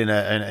say it in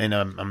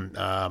an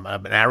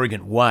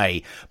arrogant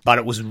way, but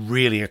it was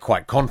really a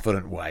quite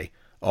confident way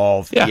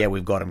of,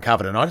 we've got him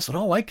covered. And I just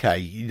thought, okay,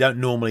 you don't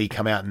normally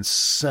come out and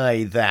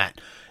say that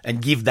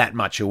and give that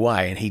much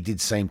away. And he did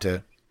seem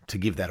to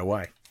give that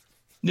away.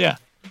 Yeah.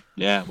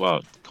 Yeah,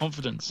 well,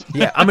 confidence.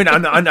 Yeah, I mean,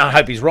 I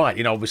hope he's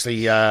right. Obviously,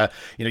 you're a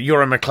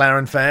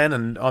McLaren fan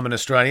and I'm an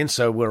Australian,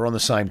 so we're on the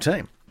same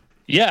team.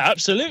 Yeah,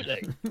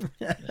 absolutely.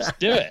 Let's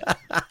do it.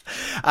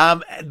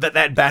 But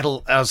that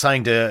battle, I was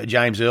saying to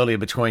James earlier,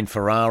 between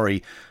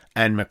Ferrari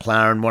and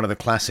McLaren, one of the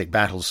classic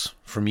battles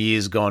from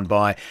years gone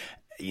by.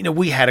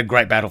 We had a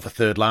great battle for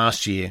third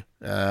last year,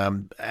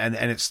 and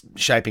it's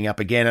shaping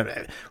up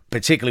again,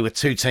 particularly with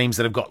two teams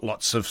that have got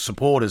lots of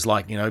supporters,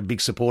 like,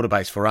 big supporter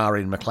base,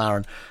 Ferrari and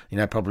McLaren,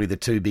 probably the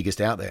two biggest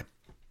out there.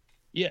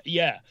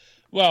 Yeah.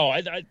 Well,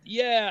 I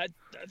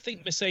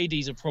think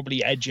Mercedes are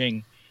probably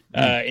edging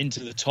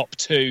into the top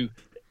two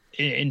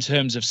in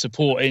terms of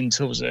support, in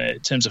terms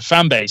of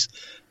fan base.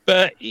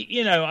 But,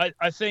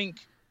 I think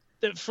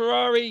that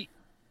Ferrari,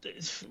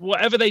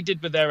 whatever they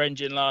did with their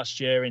engine last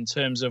year in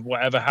terms of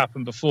whatever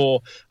happened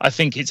before, I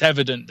think it's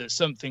evident that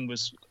something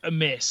was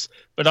amiss.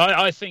 But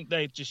I think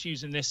they're just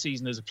using this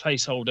season as a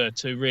placeholder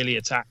to really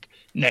attack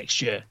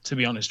next year, to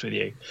be honest with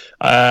you.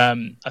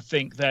 I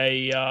think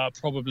they are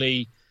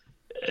probably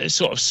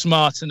sort of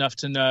smart enough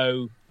to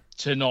know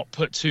to not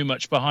put too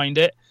much behind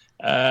it.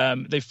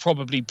 They've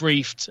probably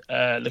briefed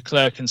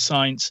Leclerc and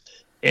Sainz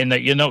in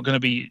that you're not going to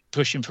be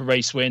pushing for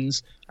race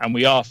wins, and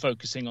we are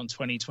focusing on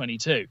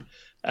 2022.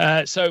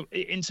 So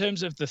in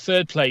terms of the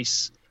third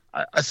place,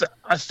 I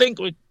think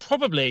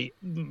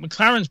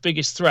McLaren's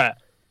biggest threat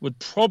would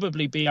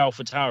probably be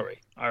AlphaTauri,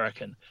 I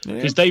reckon,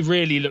 because they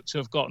really look to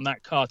have gotten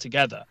that car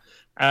together.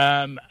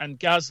 And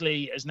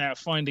Gasly is now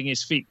finding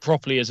his feet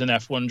properly as an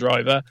F1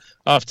 driver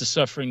after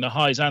suffering the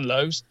highs and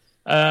lows.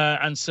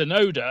 and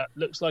Tsunoda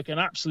looks like an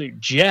absolute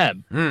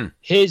gem. Mm.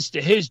 His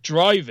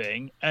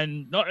driving,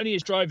 and not only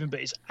his driving, but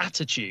his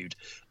attitude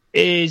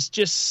is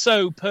just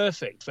so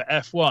perfect for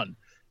F1.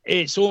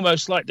 It's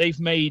almost like they've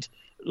made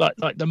like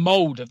the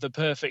mold of the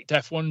perfect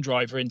F1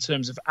 driver in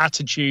terms of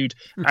attitude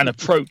and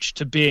approach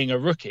to being a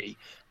rookie.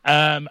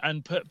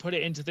 And put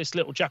it into this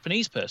little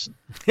Japanese person.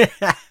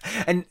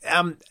 and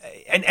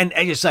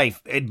as you say,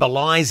 it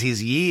belies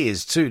his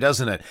years too,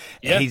 doesn't it?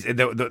 Yeah.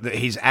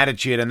 His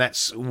attitude, and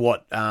that's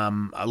what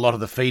a lot of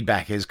the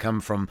feedback has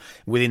come from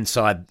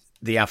inside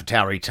the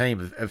AlphaTauri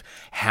team of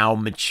how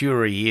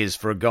mature he is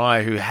for a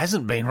guy who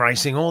hasn't been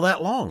racing all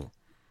that long.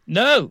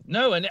 No,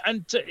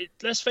 and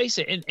let's face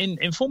it,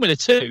 in Formula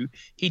 2,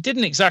 he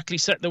didn't exactly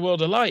set the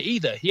world alight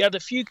either. He had a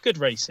few good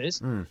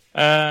races,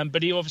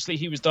 but he was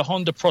the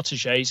Honda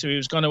protege, so he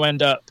was going to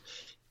end up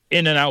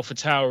in an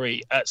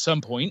AlphaTauri at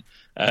some point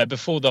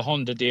before the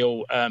Honda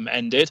deal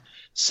ended.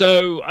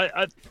 So,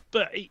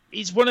 but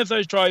he's one of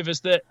those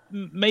drivers that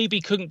maybe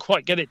couldn't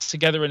quite get it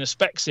together in a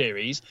spec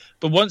series,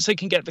 but once they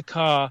can get the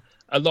car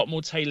a lot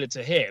more tailored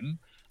to him,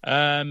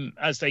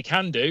 as they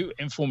can do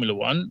in Formula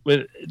One,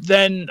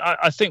 then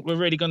I think we're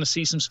really going to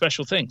see some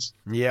special things.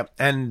 Yeah,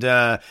 and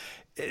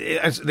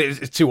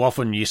it's too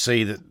often you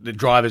see that the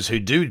drivers who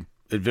do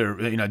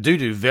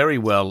very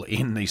well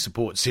in the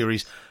support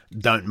series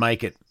don't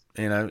make it,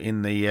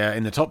 in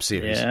the top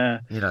series. Yeah,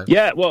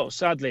 Yeah. Well,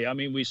 sadly, I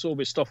mean, we saw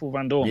with Stoffel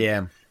Vandoorne.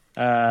 Yeah.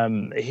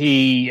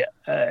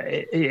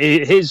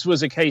 His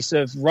was a case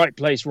of right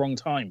place, wrong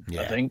time.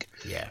 Yeah. I think.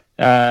 Yeah.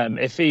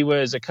 If he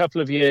was a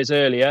couple of years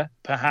earlier,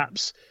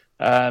 perhaps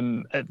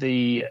at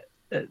the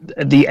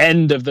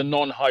end of the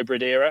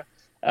non-hybrid era,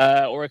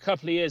 or a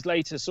couple of years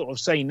later, sort of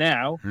say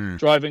now,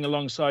 driving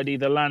alongside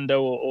either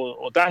Lando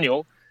or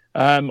Daniel,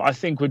 I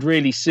think would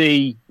really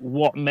see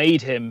what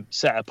made him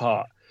set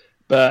apart.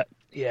 But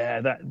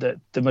yeah, the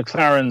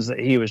McLarens that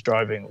he was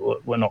driving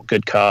were not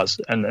good cars,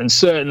 and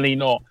certainly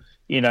not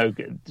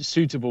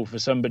suitable for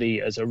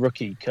somebody as a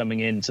rookie coming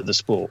into the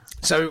sport.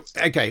 So,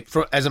 okay,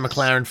 as a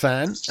McLaren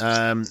fan,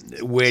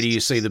 where do you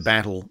see the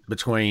battle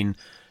between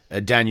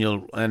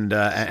Daniel and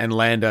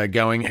Lando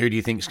going? Who do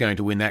you think is going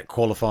to win that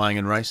qualifying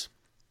and race?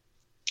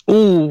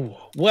 Oh,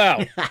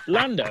 well,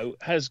 Lando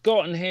has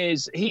gotten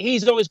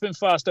he's always been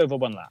fast over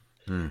one lap.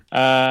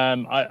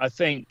 I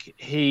think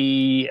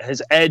he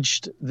has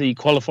edged the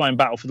qualifying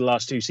battle for the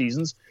last 2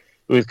 seasons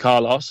with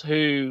Carlos,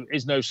 who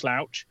is no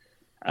slouch.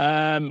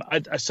 I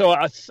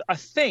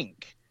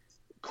think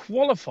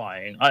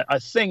qualifying, I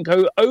think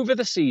over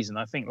the season,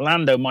 I think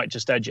Lando might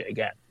just edge it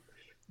again.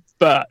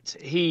 But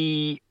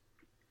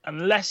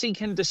unless he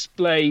can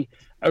display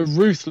a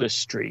ruthless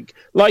streak,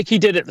 like he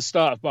did at the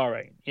start of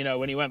Bahrain,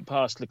 when he went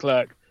past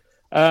Leclerc,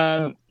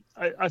 I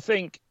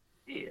think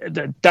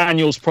that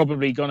Daniel's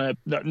probably going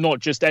to not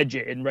just edge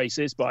it in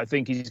races, but I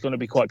think he's going to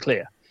be quite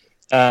clear.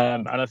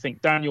 And I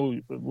think Daniel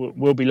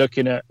will be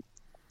looking at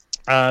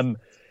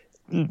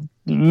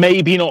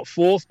maybe not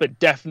 4th, but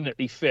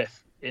definitely 5th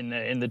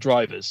in the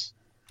drivers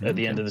at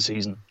the end of the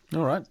season.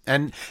 All right.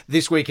 And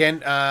this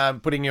weekend,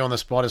 putting you on the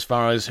spot as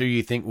far as who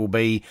you think will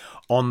be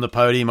on the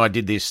podium. I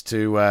did this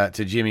to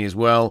Jimmy as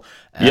well.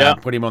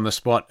 Put him on the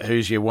spot.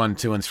 Who's your 1,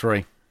 2, and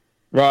 3?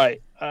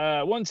 Right.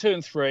 1, 2,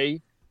 and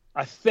 3.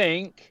 I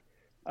think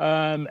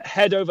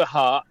head over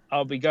heart,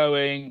 I'll be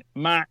going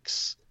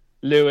Max,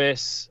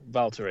 Lewis,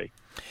 Valtteri.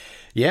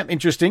 Yeah,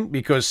 interesting,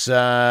 because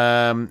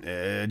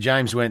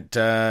James went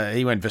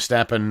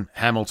Verstappen,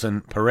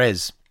 Hamilton,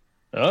 Perez.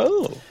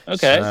 Oh,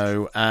 okay.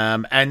 So,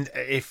 and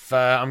if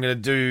I'm going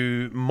to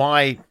do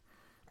my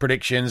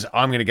predictions,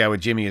 I'm going to go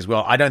with Jimmy as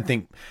well. I don't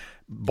think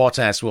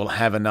Bottas will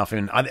have enough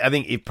in. I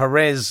think if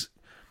Perez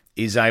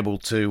is able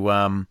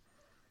to,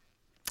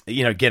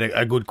 get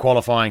a good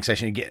qualifying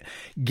session,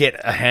 get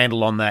a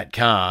handle on that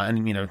car,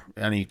 and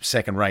only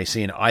second race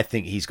in, I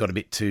think he's got a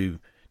bit too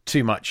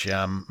much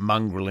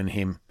mongrel in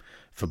him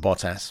for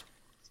Bottas.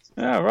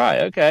 Oh,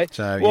 right, okay.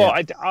 So, well,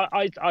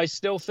 yeah. I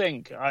still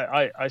think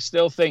I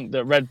still think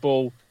that Red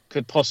Bull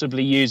could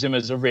possibly use him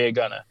as a rear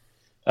gunner,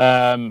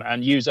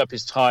 and use up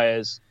his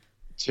tyres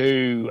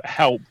to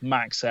help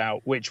Max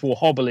out, which will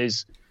hobble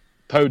his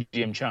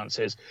podium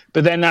chances.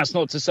 But then that's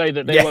not to say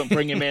that they won't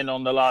bring him in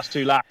on the last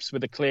 2 laps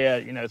with a clear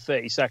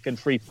 30-second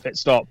free pit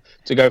stop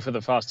to go for the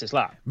fastest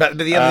lap. But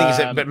the other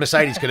thing is that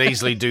Mercedes could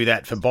easily do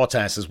that for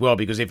Bottas as well,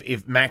 because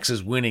if Max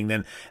is winning,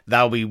 then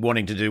they'll be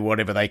wanting to do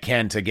whatever they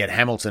can to get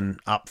Hamilton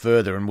up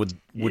further, and would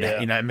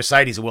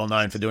Mercedes are well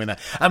known for doing that.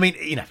 I mean,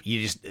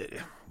 you just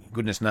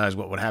goodness knows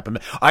what would happen.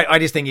 But I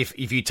just think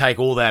if you take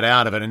all that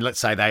out of it, and let's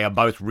say they are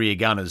both rear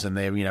gunners and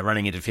they're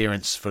running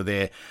interference for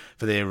their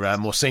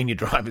more senior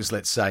drivers,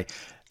 let's say.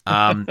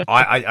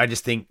 I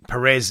just think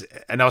Perez,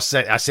 and I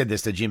said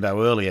this to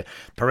Jimbo earlier,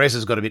 Perez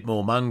has got a bit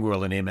more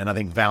mongrel in him, and I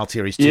think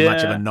Valtteri's too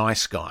much of a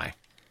nice guy.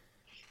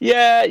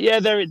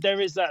 Yeah, there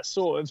is that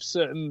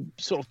certain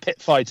sort of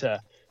pit fighter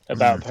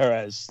about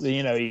Perez.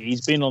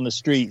 He's been on the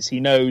streets.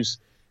 He knows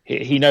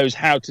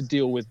how to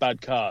deal with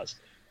bad cars.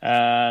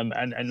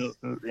 And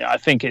I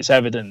think it's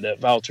evident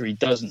that Valtteri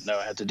doesn't know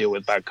how to deal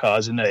with bad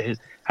cars, and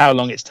how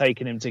long it's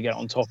taken him to get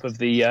on top of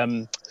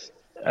the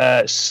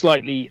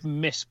slightly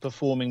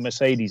misperforming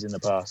Mercedes in the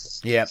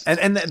past. Yeah,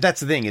 and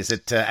that's the thing, is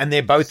that, and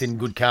they're both in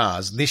good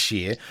cars this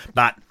year,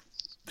 but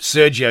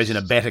Sergio's in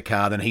a better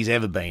car than he's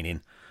ever been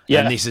in.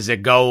 Yeah. And this is a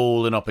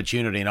golden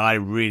opportunity, and I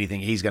really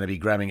think he's going to be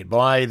grabbing it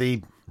by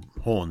the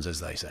horns,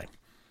 as they say.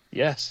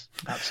 Yes,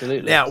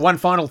 absolutely. Now, one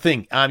final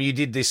thing. You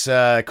did this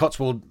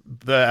Cotswold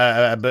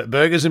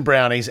burgers and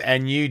brownies,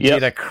 and you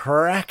did a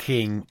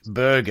cracking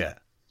burger.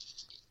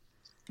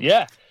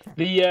 Yeah,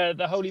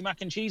 the Holy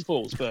Mac and Cheese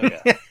Balls burger.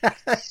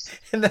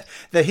 And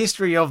the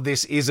history of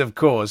this is, of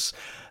course,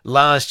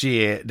 last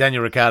year,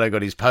 Daniel Ricciardo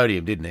got his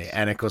podium, didn't he?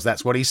 And, of course,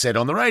 that's what he said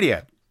on the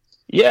radio.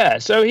 Yeah,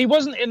 so he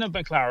wasn't in a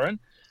McLaren.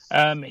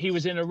 He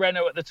was in a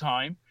Renault at the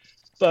time,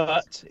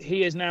 but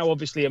he is now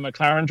obviously a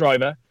McLaren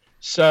driver.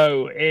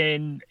 So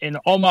in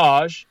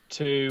homage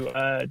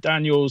to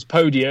Daniel's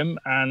podium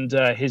and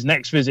his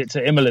next visit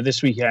to Imola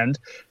this weekend,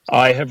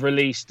 I have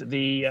released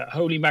the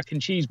Holy Mac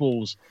and Cheese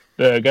Balls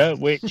burger,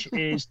 which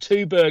is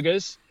 2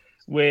 burgers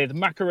with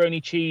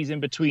macaroni cheese in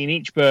between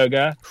each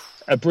burger,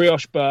 a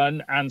brioche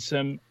bun, and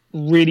some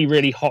really,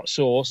 really hot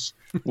sauce,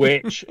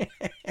 which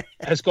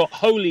has got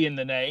holy in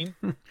the name,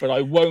 but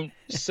I won't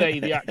say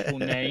the actual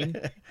name.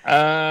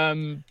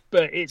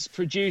 But it's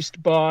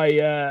produced by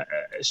a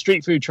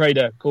street food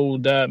trader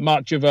called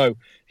Mark Javot.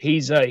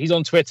 He's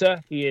on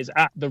Twitter. He is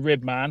at the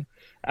Ribman,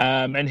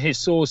 and his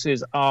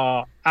sauces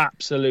are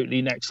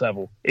absolutely next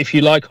level. If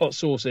you like hot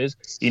sauces,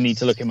 you need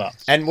to look him up.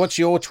 And what's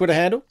your Twitter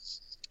handle?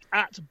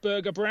 At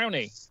Burger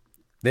Brownie.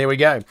 There we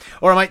go.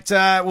 All right,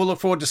 mate, we'll look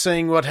forward to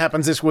seeing what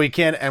happens this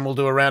weekend, and we'll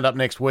do a roundup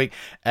next week,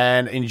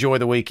 and enjoy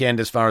the weekend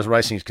as far as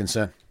racing is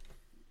concerned.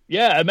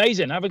 Yeah,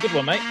 amazing. Have a good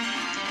one, mate.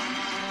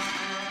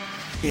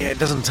 Yeah, it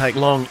doesn't take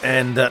long,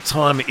 and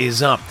time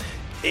is up.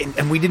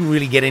 And we didn't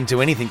really get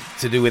into anything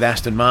to do with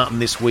Aston Martin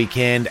this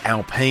weekend,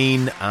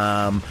 Alpine,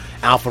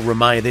 Alfa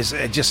Romeo. There's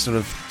just sort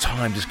of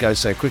time just goes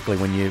so quickly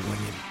when you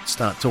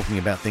start talking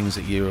about things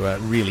that you're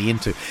really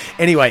into.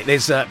 Anyway,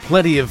 there's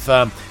plenty of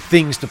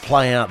things to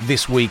play out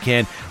this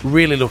weekend.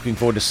 Really looking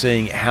forward to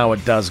seeing how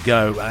it does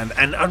go,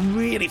 and I'm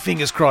really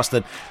fingers crossed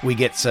that we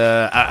get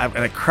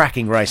a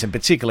cracking race, and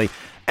particularly,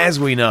 as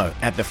we know,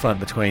 at the front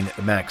between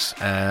Max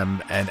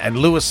and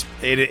Lewis.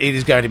 It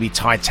is going to be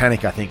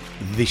titanic, I think,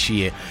 this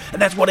year.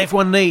 And that's what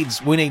F1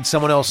 needs. We need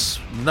someone else,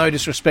 no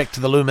disrespect to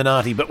the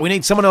Illuminati, but we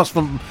need someone else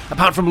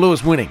apart from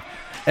Lewis winning.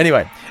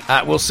 Anyway,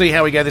 we'll see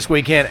how we go this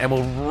weekend, and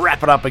we'll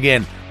wrap it up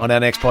again on our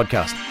next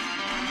podcast.